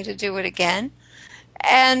wants me to do it again.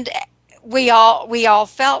 And we all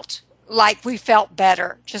felt like we felt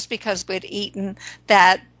better just because we'd eaten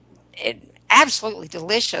that absolutely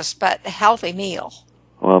delicious but healthy meal.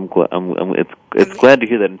 Well, I'm glad. It's it's glad to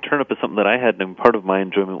hear that. And turnip is something that I had, and part of my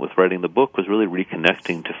enjoyment with writing the book was really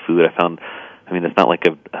reconnecting to food. It's not like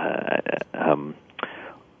I've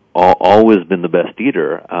always been the best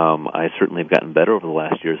eater. I certainly have gotten better over the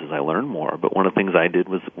last years as I learned more. But one of the things I did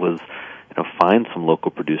was find some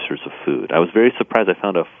local producers of food. I was very surprised. I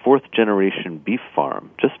found a 4th-generation beef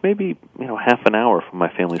farm, just maybe half an hour from my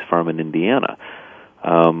family's farm in Indiana.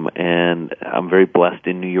 And I'm very blessed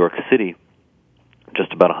in New York City.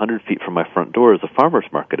 Just about 100 feet from my front door is a farmer's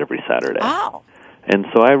market every Saturday. Wow. And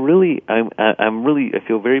so I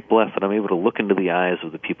feel very blessed that I'm able to look into the eyes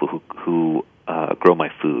of the people who grow my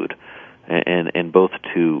food, and both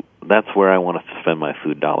to that's where I want to spend my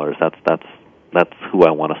food dollars. That's who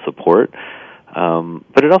I want to support.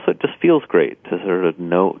 But it just feels great to sort of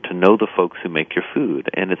know the folks who make your food,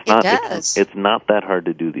 and it's not that hard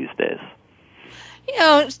to do these days.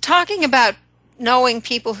 Talking about knowing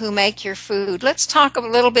people who make your food, let's talk a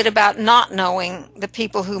little bit about not knowing the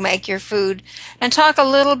people who make your food, and talk a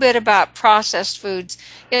little bit about processed foods.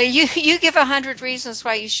 You give 100 reasons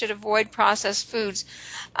why you should avoid processed foods.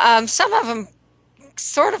 Some of them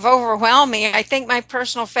sort of overwhelm me. I think my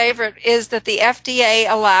personal favorite is that the FDA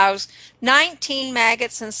allows 19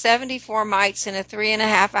 maggots and 74 mites in a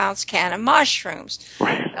 3.5-ounce can of mushrooms.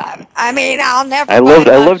 I'll never. I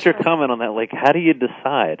loved your comment on that. Like, how do you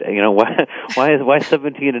decide? Why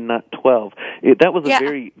 17 and not 12? That was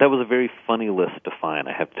a very funny list to find.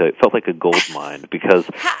 I have to. It felt like a gold mine because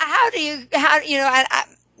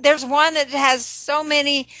there's one that has so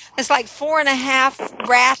many. It's like 4.5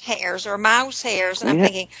 rat hairs or mouse hairs, and I'm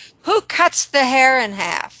thinking, who cuts the hair in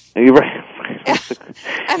half? You're right.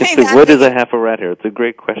 What is a half a rat hair? It's a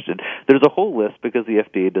great question. There's a whole list because the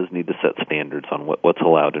FDA does need to set standards on what's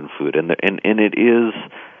allowed in food, and it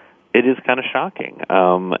is kind of shocking.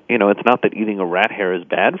 It's not that eating a rat hair is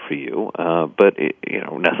bad for you, but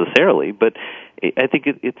necessarily. But I think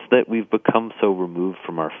it's that we've become so removed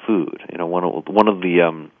from our food. One of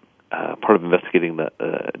the part of investigating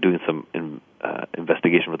doing some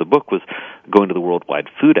investigation for the book was going to the Worldwide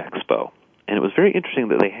Food Expo. And it was very interesting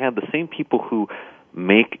that they had the same people who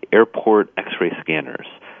make airport X-ray scanners.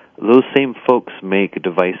 Those same folks make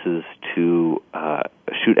devices to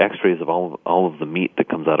shoot X-rays of all of the meat that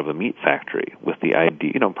comes out of a meat factory. With the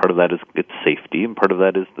idea, part of that is it's safety, and part of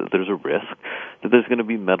that is that there's a risk that there's going to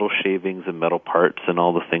be metal shavings and metal parts and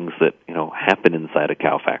all the things that happen inside a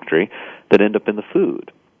cow factory that end up in the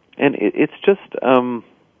food. And it's just.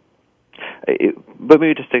 But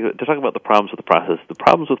maybe just to talk about the problems with the process. The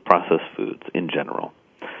problems with processed foods in general.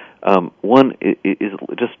 One is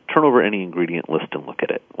just turn over any ingredient list and look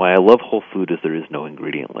at it. Why I love whole food is there is no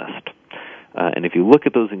ingredient list. And if you look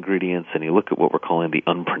at those ingredients and you look at what we're calling the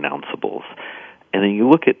unpronounceables, and then you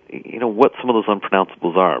look at what some of those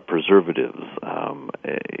unpronounceables are: preservatives,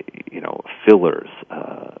 fillers,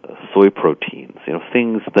 soy proteins,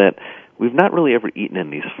 things that we've not really ever eaten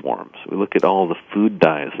in these forms. We look at all the food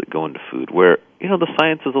dyes that go into food, where the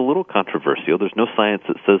science is a little controversial. There's no science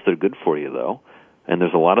that says they're good for you, though, and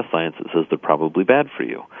there's a lot of science that says they're probably bad for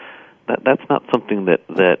you. That's not something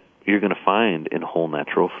that you're going to find in whole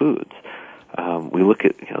natural foods. We look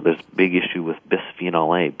at there's a big issue with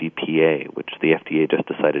bisphenol A, BPA, which the FDA just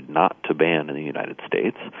decided not to ban in the United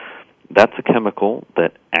States. That's a chemical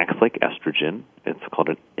that acts like estrogen. It's called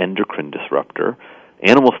an endocrine disruptor.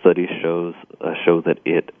 Animal studies show that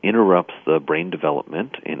it interrupts the brain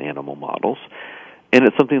development in animal models, and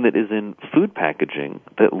it's something that is in food packaging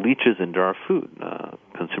that leaches into our food.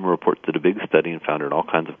 Consumer Reports did a big study and found it in all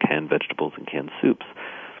kinds of canned vegetables and canned soups.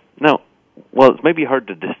 Now, while it may be hard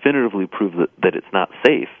to definitively prove that it's not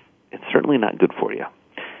safe, it's certainly not good for you.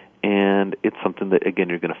 And it's something that, again,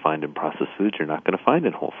 you're going to find in processed foods, you're not going to find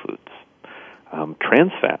in whole foods.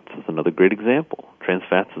 Trans fats is another great example. Trans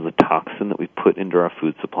fats is a toxin that we put into our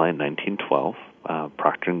food supply in 1912.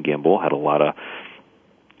 Procter & Gamble had a lot of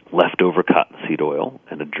leftover cottonseed oil,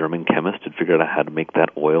 and a German chemist had figured out how to make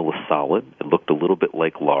that oil a solid. It looked a little bit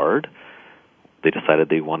like lard. They decided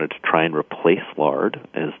they wanted to try and replace lard,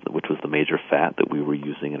 which was the major fat that we were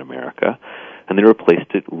using in America, and they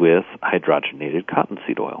replaced it with hydrogenated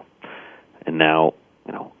cottonseed oil. And now,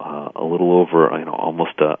 a little over,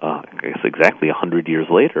 almost, I guess exactly 100 years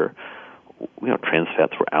later, trans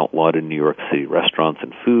fats were outlawed in New York City restaurants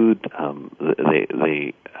and food. They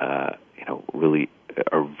really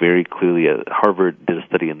are very clearly. Harvard did a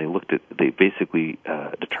study, and they basically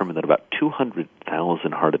determined that about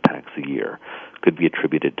 200,000 heart attacks a year could be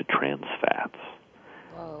attributed to trans fats.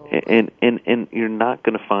 Whoa. And you're not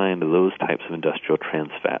going to find those types of industrial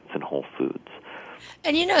trans fats in whole foods.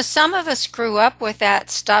 And you know, some of us grew up with that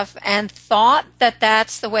stuff and thought that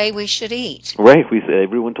that's the way we should eat. Right.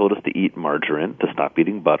 Everyone told us to eat margarine, to stop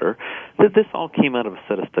eating butter. This all came out of a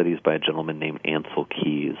set of studies by a gentleman named Ansel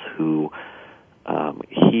Keys, who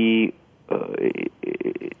he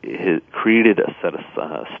created a set of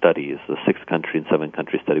studies, a 6-country and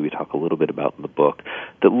 7-country study we talk a little bit about in the book,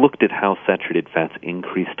 that looked at how saturated fats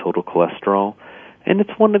increase total cholesterol. And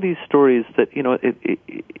it's one of these stories that, you know,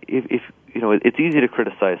 it's easy to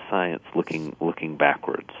criticize science looking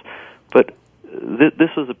backwards. But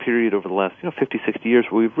this was a period over the last 50, 60 years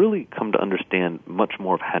where we've really come to understand much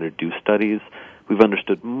more of how to do studies. We've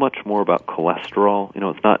understood much more about cholesterol. You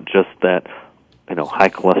know, it's not just that, high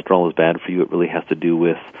cholesterol is bad for you. It really has to do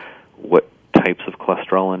with what types of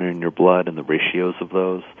cholesterol are in your blood and the ratios of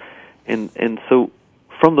those. And so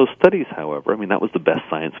from those studies, however, that was the best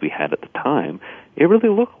science we had at the time. It really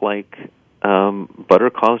looked like butter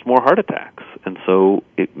caused more heart attacks. And so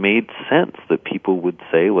it made sense that people would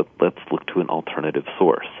say, let's look to an alternative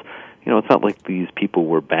source. It's not like these people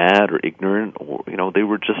were bad or ignorant, or, they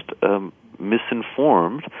were just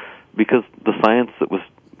misinformed because the science that was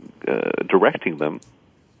directing them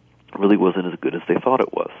really wasn't as good as they thought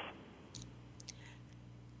it was.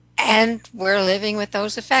 And we're living with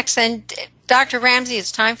those effects. And Dr. Ramsey,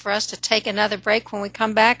 it's time for us to take another break. When we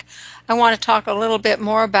come back, I want to talk a little bit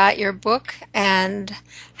more about your book and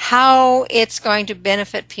how it's going to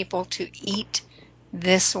benefit people to eat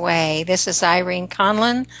this way. This is Irene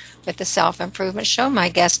Conlon with the Self-Improvement Show. My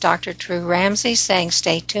guest, Dr. Drew Ramsey, saying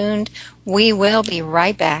stay tuned. We will be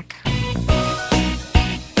right back.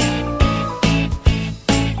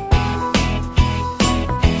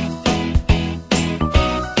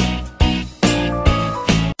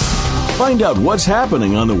 Find out what's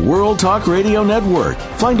happening on the World Talk Radio Network.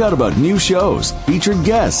 Find out about new shows, featured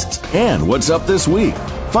guests, and what's up this week.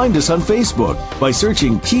 Find us on Facebook by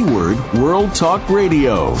searching keyword World Talk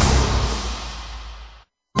Radio.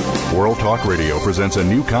 World Talk Radio presents a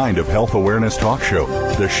new kind of health awareness talk show,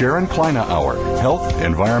 the Sharon Kleine Hour, Health,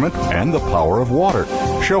 Environment, and the Power of Water.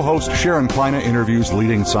 Show host Sharon Kleine interviews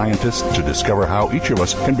leading scientists to discover how each of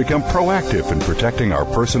us can become proactive in protecting our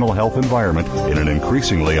personal health environment in an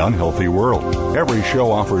increasingly unhealthy world. Every show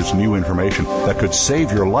offers new information that could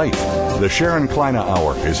save your life. The Sharon Kleine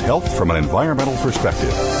Hour is health from an environmental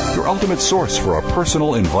perspective, your ultimate source for a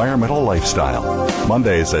personal environmental lifestyle.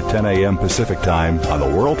 Mondays at 10 a.m. Pacific Time on the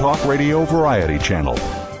World Talk Radio Variety Channel.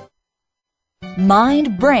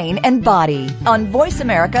 Mind, Brain, and Body on Voice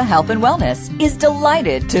America Health and Wellness is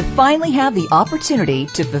delighted to finally have the opportunity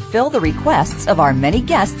to fulfill the requests of our many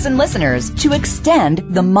guests and listeners to extend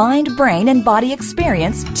the Mind, Brain, and Body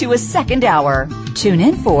experience to a second hour. Tune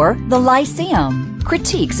in for The Lyceum,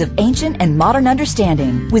 Critiques of Ancient and Modern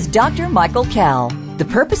Understanding with Dr. Michael Kell. The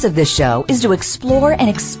purpose of this show is to explore and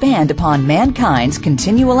expand upon mankind's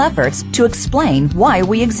continual efforts to explain why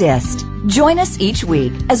we exist. Join us each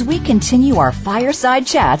week as we continue our fireside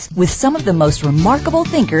chats with some of the most remarkable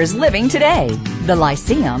thinkers living today. The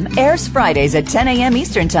Lyceum airs Fridays at 10 a.m.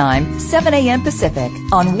 Eastern Time, 7 a.m. Pacific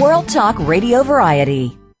on World Talk Radio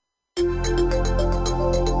Variety.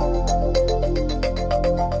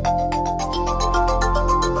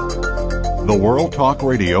 The World Talk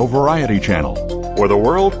Radio Variety Channel, where the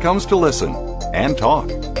world comes to listen and talk.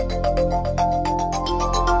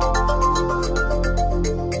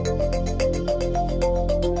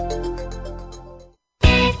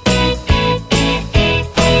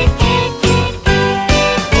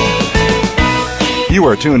 You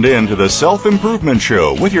are tuned in to the Self-Improvement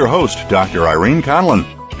Show with your host, Dr. Irene Conlon.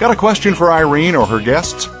 Got a question for Irene or her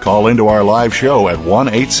guests? Call into our live show at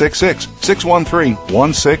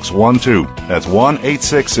 1-866-613-1612. That's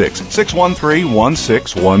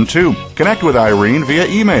 1-866-613-1612. Connect with Irene via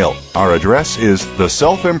email. Our address is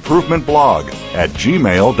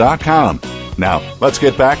theselfimprovementblog@gmail.com. Now, let's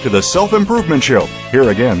get back to the Self-Improvement Show. Here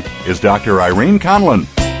again is Dr. Irene Conlon.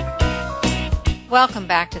 Welcome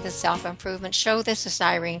back to the Self-Improvement Show. This is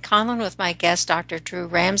Irene Conlon with my guest, Dr. Drew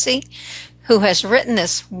Ramsey, who has written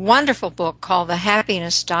this wonderful book called The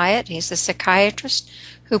Happiness Diet. He's a psychiatrist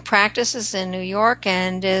who practices in New York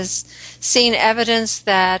and is seeing evidence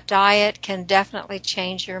that diet can definitely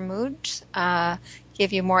change your mood,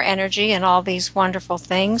 give you more energy and all these wonderful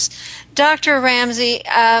things. Dr. Ramsey,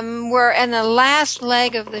 we're in the last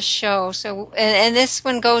leg of the show, and this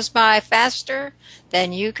one goes by faster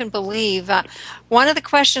than you can believe. One of the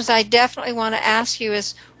questions I definitely want to ask you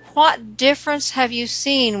is, what difference have you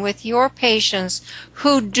seen with your patients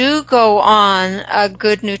who do go on a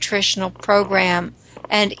good nutritional program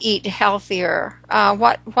and eat healthier.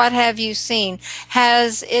 What have you seen?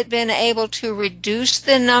 Has it been able to reduce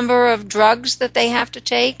the number of drugs that they have to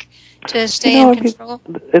take to stay in control?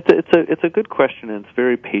 It's a good question, and it's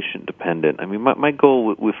very patient dependent. I mean, my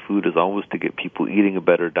goal with food is always to get people eating a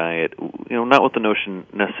better diet. Not with the notion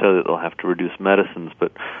necessarily that they'll have to reduce medicines,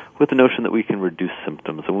 but with the notion that we can reduce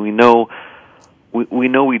symptoms. And we know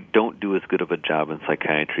we don't do as good of a job in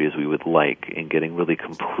psychiatry as we would like in getting really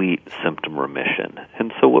complete symptom remission.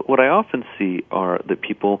 And so what I often see are that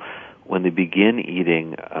people, when they begin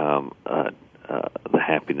eating the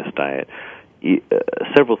happiness diet,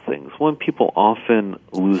 several things. One, people often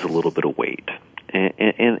lose a little bit of weight.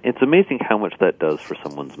 And it's amazing how much that does for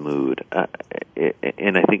someone's mood,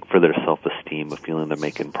 and I think for their self-esteem of feeling they're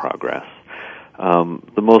making progress.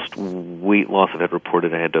 The most weight loss I've had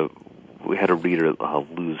reported, we had a reader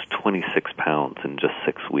lose 26 pounds in just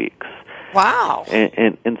 6 weeks. Wow.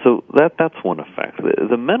 And so that's one effect.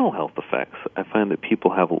 The mental health effects, I find that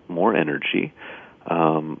people have more energy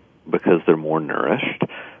because they're more nourished.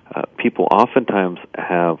 People oftentimes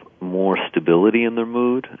have more stability in their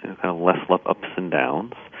mood, kind of less ups and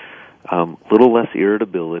downs, little less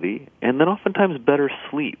irritability, and then oftentimes better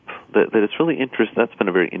sleep. That it's really interesting. That's been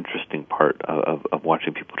a very interesting part of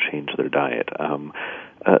watching people change their diet.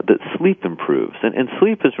 That sleep improves, and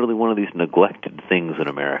sleep is really one of these neglected things in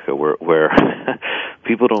America, where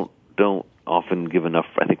people don't often give enough,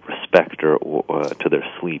 I think, respect or to their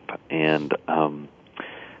sleep, and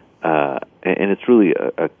it's really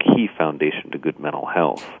a key foundation to good mental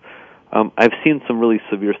health. I've seen some really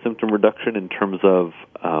severe symptom reduction in terms of,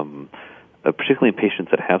 particularly in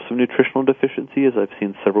patients that have some nutritional deficiencies. I've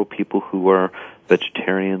seen several people who are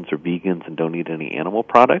vegetarians or vegans and don't eat any animal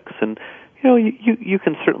products. And, you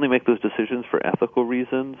can certainly make those decisions for ethical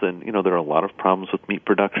reasons. And, there are a lot of problems with meat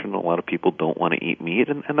production. A lot of people don't want to eat meat.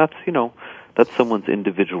 And that's someone's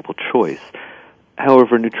individual choice.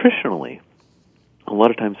 However, nutritionally, a lot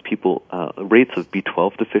of times people, rates of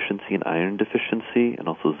B12 deficiency and iron deficiency and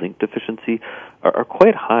also zinc deficiency are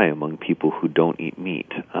quite high among people who don't eat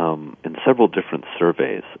meat in several different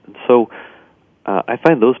surveys. And so I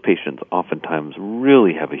find those patients oftentimes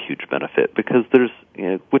really have a huge benefit because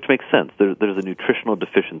which makes sense, there's a nutritional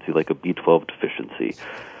deficiency like a B12 deficiency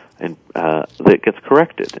and that gets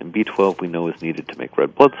corrected. And B12 we know is needed to make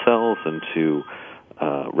red blood cells and to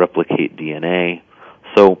replicate DNA.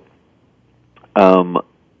 So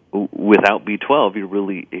without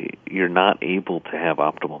B12, you're not able to have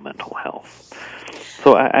optimal mental health.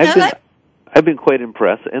 So I've been quite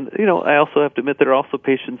impressed, and I also have to admit there are also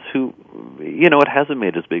patients who, it hasn't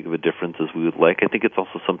made as big of a difference as we would like. I think it's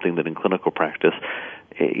also something that in clinical practice,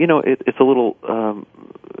 it's a little.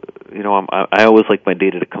 I always like my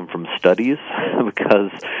data to come from studies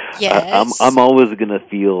because yes. I'm always going to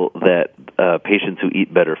feel that patients who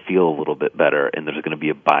eat better feel a little bit better, and there's going to be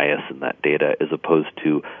a bias in that data as opposed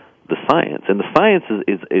to the science. And the science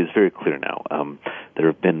is very clear now. There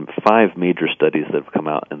have been 5 major studies that have come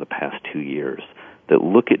out in the past 2 years that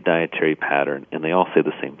look at dietary pattern, and they all say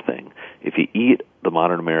the same thing. If you eat the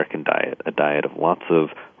modern American diet, a diet of lots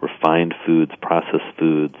of refined foods, processed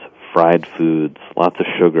foods, fried foods, lots of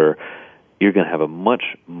sugar, you're going to have a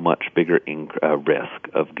much, much bigger risk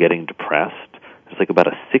of getting depressed. It's like about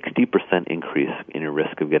a 60% increase in your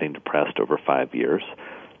risk of getting depressed over 5 years.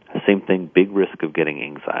 Same thing, big risk of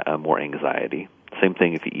getting more anxiety. Same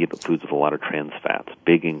thing if you eat foods with a lot of trans fats,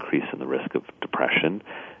 big increase in the risk of depression.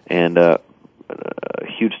 And a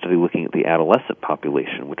huge study looking at the adolescent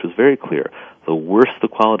population, which was very clear. The worse the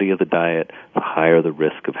quality of the diet, the higher the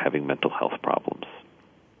risk of having mental health problems.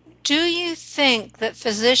 Do you think that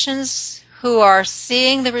physicians who are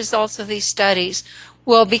seeing the results of these studies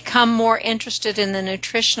will become more interested in the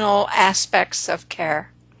nutritional aspects of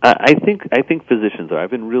care? I think physicians are. I've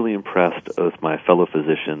been really impressed with my fellow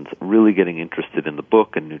physicians really getting interested in the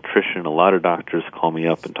book and nutrition. A lot of doctors call me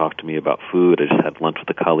up and talk to me about food. I just had lunch with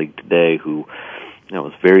a colleague today who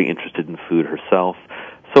was very interested in food herself.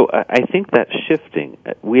 So I think that's shifting.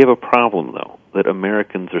 We have a problem, though, that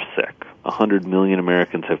Americans are sick. 100 million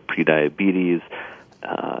Americans have prediabetes.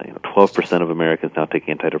 12% of Americans now take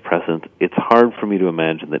antidepressants. It's hard for me to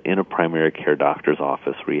imagine that in a primary care doctor's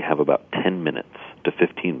office where you have about 10 minutes to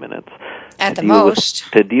 15 minutes at the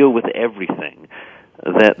most to deal with everything,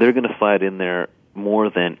 that they're going to slide in there more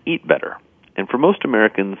than eat better. And for most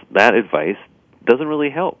Americans, that advice doesn't really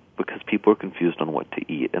help because people are confused on what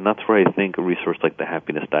to eat. And that's where I think a resource like the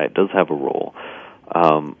Happiness Diet does have a role.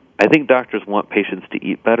 I think doctors want patients to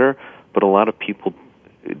eat better, but a lot of people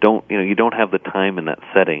don't, you don't have the time in that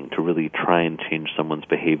setting to really try and change someone's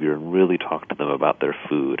behavior and really talk to them about their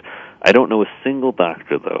food. I don't know a single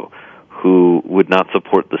doctor, though, who would not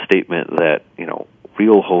support the statement that,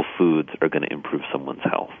 real whole foods are going to improve someone's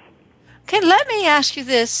health. Okay, let me ask you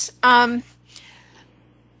this.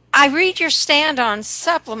 I read your stand on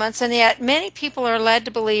supplements, and yet many people are led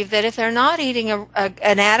to believe that if they're not eating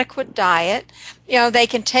an adequate diet, they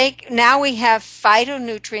can take, now we have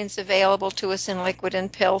phytonutrients available to us in liquid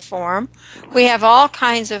and pill form. We have all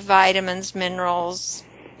kinds of vitamins, minerals,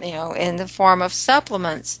 in the form of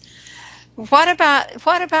supplements. What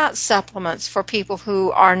about supplements for people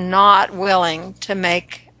who are not willing to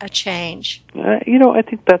make a change? I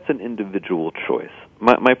think that's an individual choice.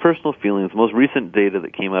 My personal feelings, the most recent data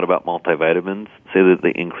that came out about multivitamins say that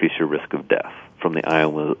they increase your risk of death from the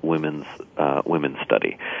Iowa women's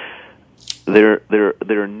study. There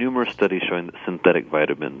are numerous studies showing that synthetic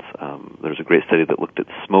vitamins. There's a great study that looked at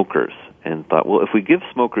smokers and thought, well, if we give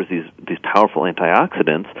smokers these powerful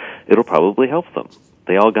antioxidants, it'll probably help them.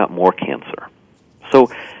 They all got more cancer. So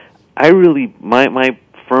my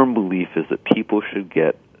firm belief is that people should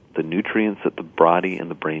get the nutrients that the body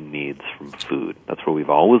and the brain needs from food. That's where we've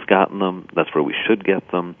always gotten them. That's where we should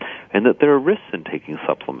get them. And that there are risks in taking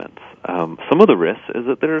supplements. Some of the risks is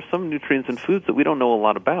that there are some nutrients in foods that we don't know a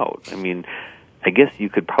lot about. I mean, I guess you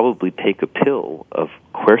could probably take a pill of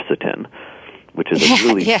quercetin, which is a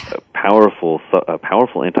really powerful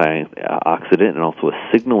antioxidant and also a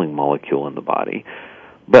signaling molecule in the body.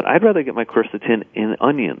 But I'd rather get my quercetin in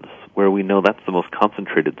onions, where we know that's the most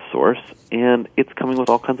concentrated source, and it's coming with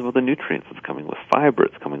all kinds of other nutrients. It's coming with fiber,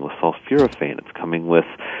 it's coming with sulforaphane, it's coming with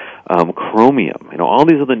chromium, all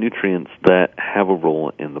these other nutrients that have a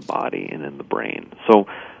role in the body and in the brain. So,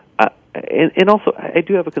 and also, I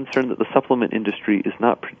do have a concern that the supplement industry is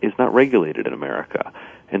not regulated in America.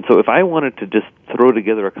 And so if I wanted to just throw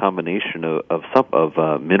together a combination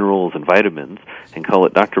of minerals and vitamins and call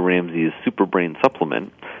it Dr. Ramsey's Super Brain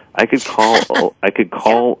Supplement, there's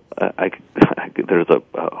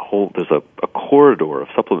a corridor of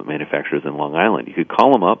supplement manufacturers in Long Island. You could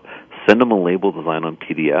call them up, send them a label designed on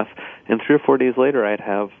PDF, and 3 or 4 days later I'd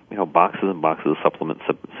have boxes and boxes of supplements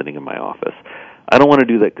sitting in my office. I don't want to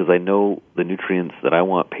do that because I know the nutrients that I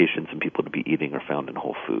want patients and people to be eating are found in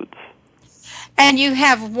whole foods. And you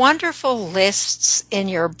have wonderful lists in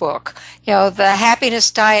your book, the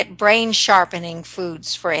happiness diet, brain sharpening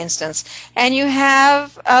foods, for instance. And you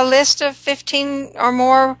have a list of 15 or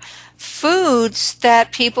more foods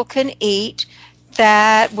that people can eat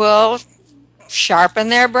that will sharpen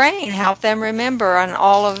their brain, help them remember, and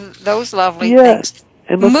all of those lovely things.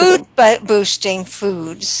 Mood boosting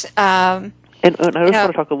foods. And I just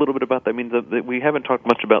want to talk a little bit about that. I mean, we haven't talked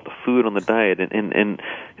much about the food on the diet, and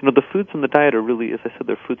the foods on the diet are really, as I said,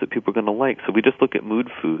 they're foods that people are going to like. So we just look at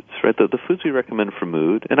mood foods, right? The foods we recommend for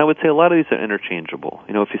mood, and I would say a lot of these are interchangeable.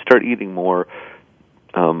 If you start eating more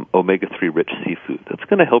omega-3 rich seafood, that's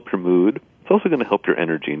going to help your mood. It's also going to help your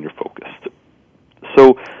energy and your focus.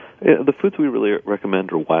 So the foods we really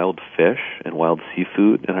recommend are wild fish and wild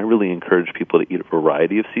seafood, and I really encourage people to eat a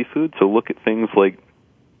variety of seafood. So look at things like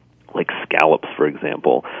scallops, for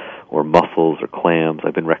example, or mussels or clams.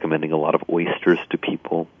 I've been recommending a lot of oysters to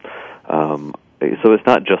people. So it's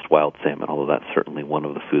not just wild salmon, although that's certainly one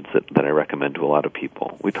of the foods that I recommend to a lot of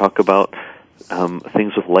people. We talk about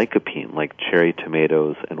things with lycopene, like cherry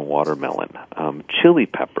tomatoes and watermelon. Chili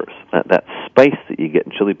peppers, that spice that you get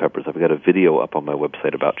in chili peppers. I've got a video up on my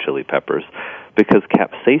website about chili peppers, because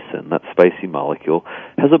capsaicin, that spicy molecule,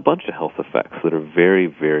 has a bunch of health effects that are very,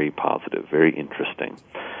 very positive, very interesting.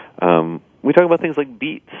 We talk about things like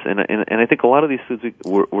beets, and I think a lot of these foods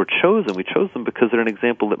were chosen. We chose them because they're an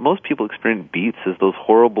example that most people experience beets as those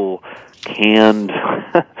horrible canned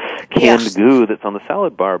goo that's on the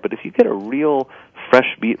salad bar. But if you get a real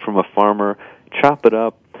fresh beet from a farmer, chop it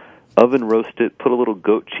up, oven roast it, put a little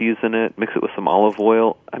goat cheese in it, mix it with some olive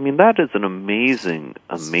oil. I mean, that is an amazing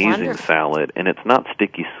salad, and it's not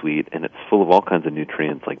sticky sweet, and it's full of all kinds of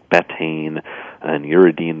nutrients like betaine and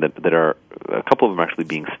uridine that are, a couple of them are actually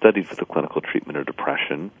being studied for the clinical treatment of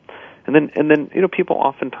depression. And then people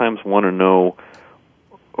oftentimes want to know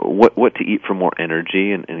what to eat for more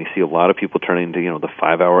energy, and you see a lot of people turning to the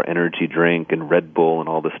 5-hour energy drink and Red Bull and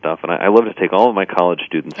all this stuff. And I love to take all of my college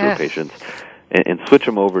students who are patients and switch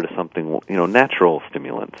them over to something, natural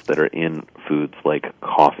stimulants that are in foods like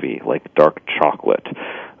coffee, like dark chocolate.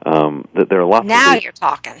 That there are lots. Now you're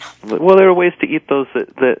talking. Well, there are ways to eat those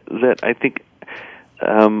that I think,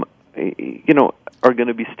 are going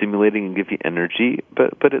to be stimulating and give you energy.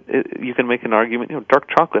 But you can make an argument. Dark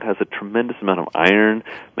chocolate has a tremendous amount of iron,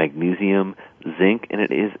 magnesium, zinc, and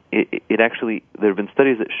it actually, there have been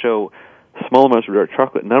studies that show small amounts of dark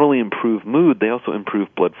chocolate not only improve mood, they also improve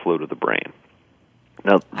blood flow to the brain.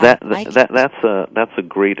 Now that's a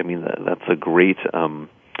great. I mean, that's a great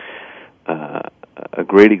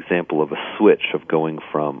example of a switch of going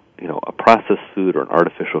from a processed food or an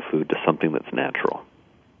artificial food to something that's natural.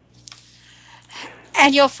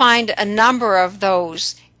 And you'll find a number of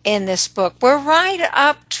those in this book. We're right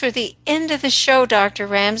up to the end of the show, Dr.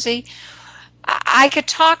 Ramsey. I could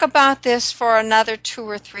talk about this for another 2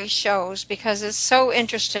 or 3 shows because it's so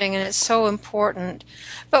interesting and it's so important.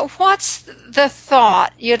 But what's the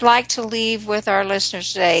thought you'd like to leave with our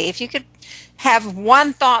listeners today? If you could have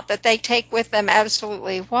one thought that they take with them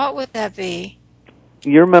absolutely, what would that be?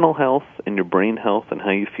 Your mental health and your brain health and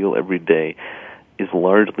how you feel every day is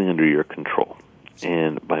largely under your control.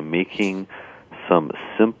 And by making some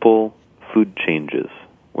simple food changes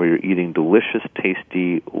where you're eating delicious,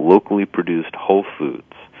 tasty, locally produced whole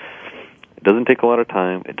foods, it doesn't take a lot of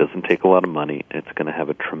time, it doesn't take a lot of money, it's going to have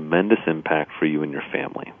a tremendous impact for you and your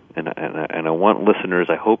family. And I want listeners,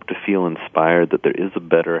 I hope, to feel inspired that there is a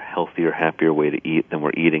better, healthier, happier way to eat than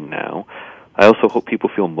we're eating now. I also hope people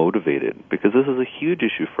feel motivated because this is a huge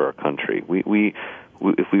issue for our country. We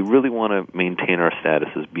if we really want to maintain our status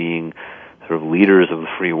as being sort of leaders of the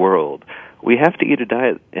free world, we have to eat a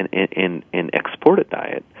diet and export a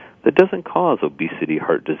diet that doesn't cause obesity,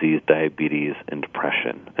 heart disease, diabetes, and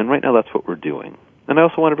depression. And right now that's what we're doing. And I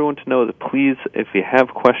also want everyone to know that please, if you have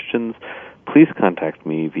questions, please contact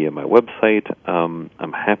me via my website.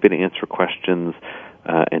 I'm happy to answer questions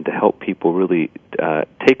and to help people really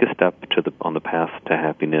take a step on the path to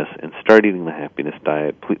happiness and start eating the happiness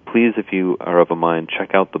diet. Please, if you are of a mind,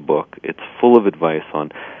 check out the book. It's full of advice on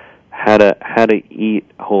how to eat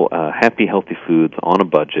whole, happy, healthy foods on a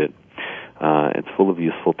budget. It's full of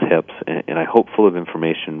useful tips, and I hope full of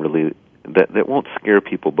information really that won't scare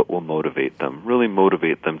people but will motivate them, really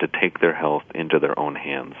motivate them to take their health into their own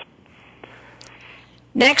hands.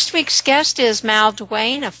 Next week's guest is Mal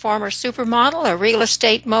Duane, a former supermodel, a real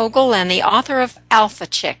estate mogul, and the author of Alpha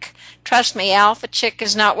Chick. Trust me, Alpha Chick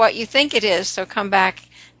is not what you think it is, so come back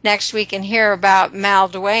next week and hear about Mal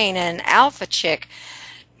Duane and Alpha Chick.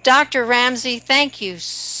 Dr. Ramsey, thank you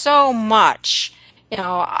so much.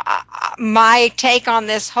 My take on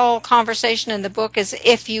this whole conversation in the book is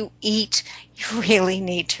if you eat, you really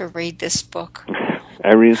need to read this book.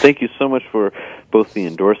 Irene, thank you so much for both the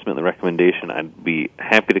endorsement and the recommendation. I'd be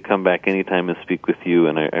happy to come back anytime and speak with you,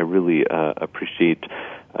 and I really appreciate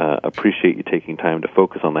you taking time to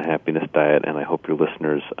focus on the happiness diet, and I hope your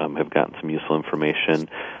listeners have gotten some useful information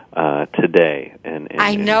today. And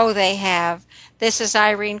I know they have. This is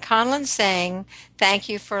Irene Conlon saying thank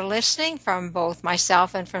you for listening from both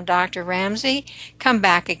myself and from Dr. Ramsey. Come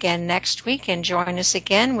back again next week and join us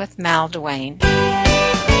again with Mal Duane.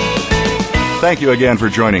 Thank you again for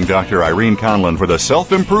joining Dr. Irene Conlon for the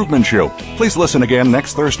Self-Improvement Show. Please listen again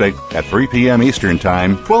next Thursday at 3 p.m. Eastern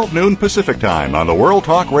Time, 12 noon Pacific Time on the World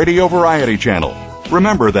Talk Radio Variety Channel.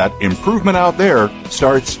 Remember that improvement out there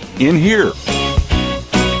starts in here.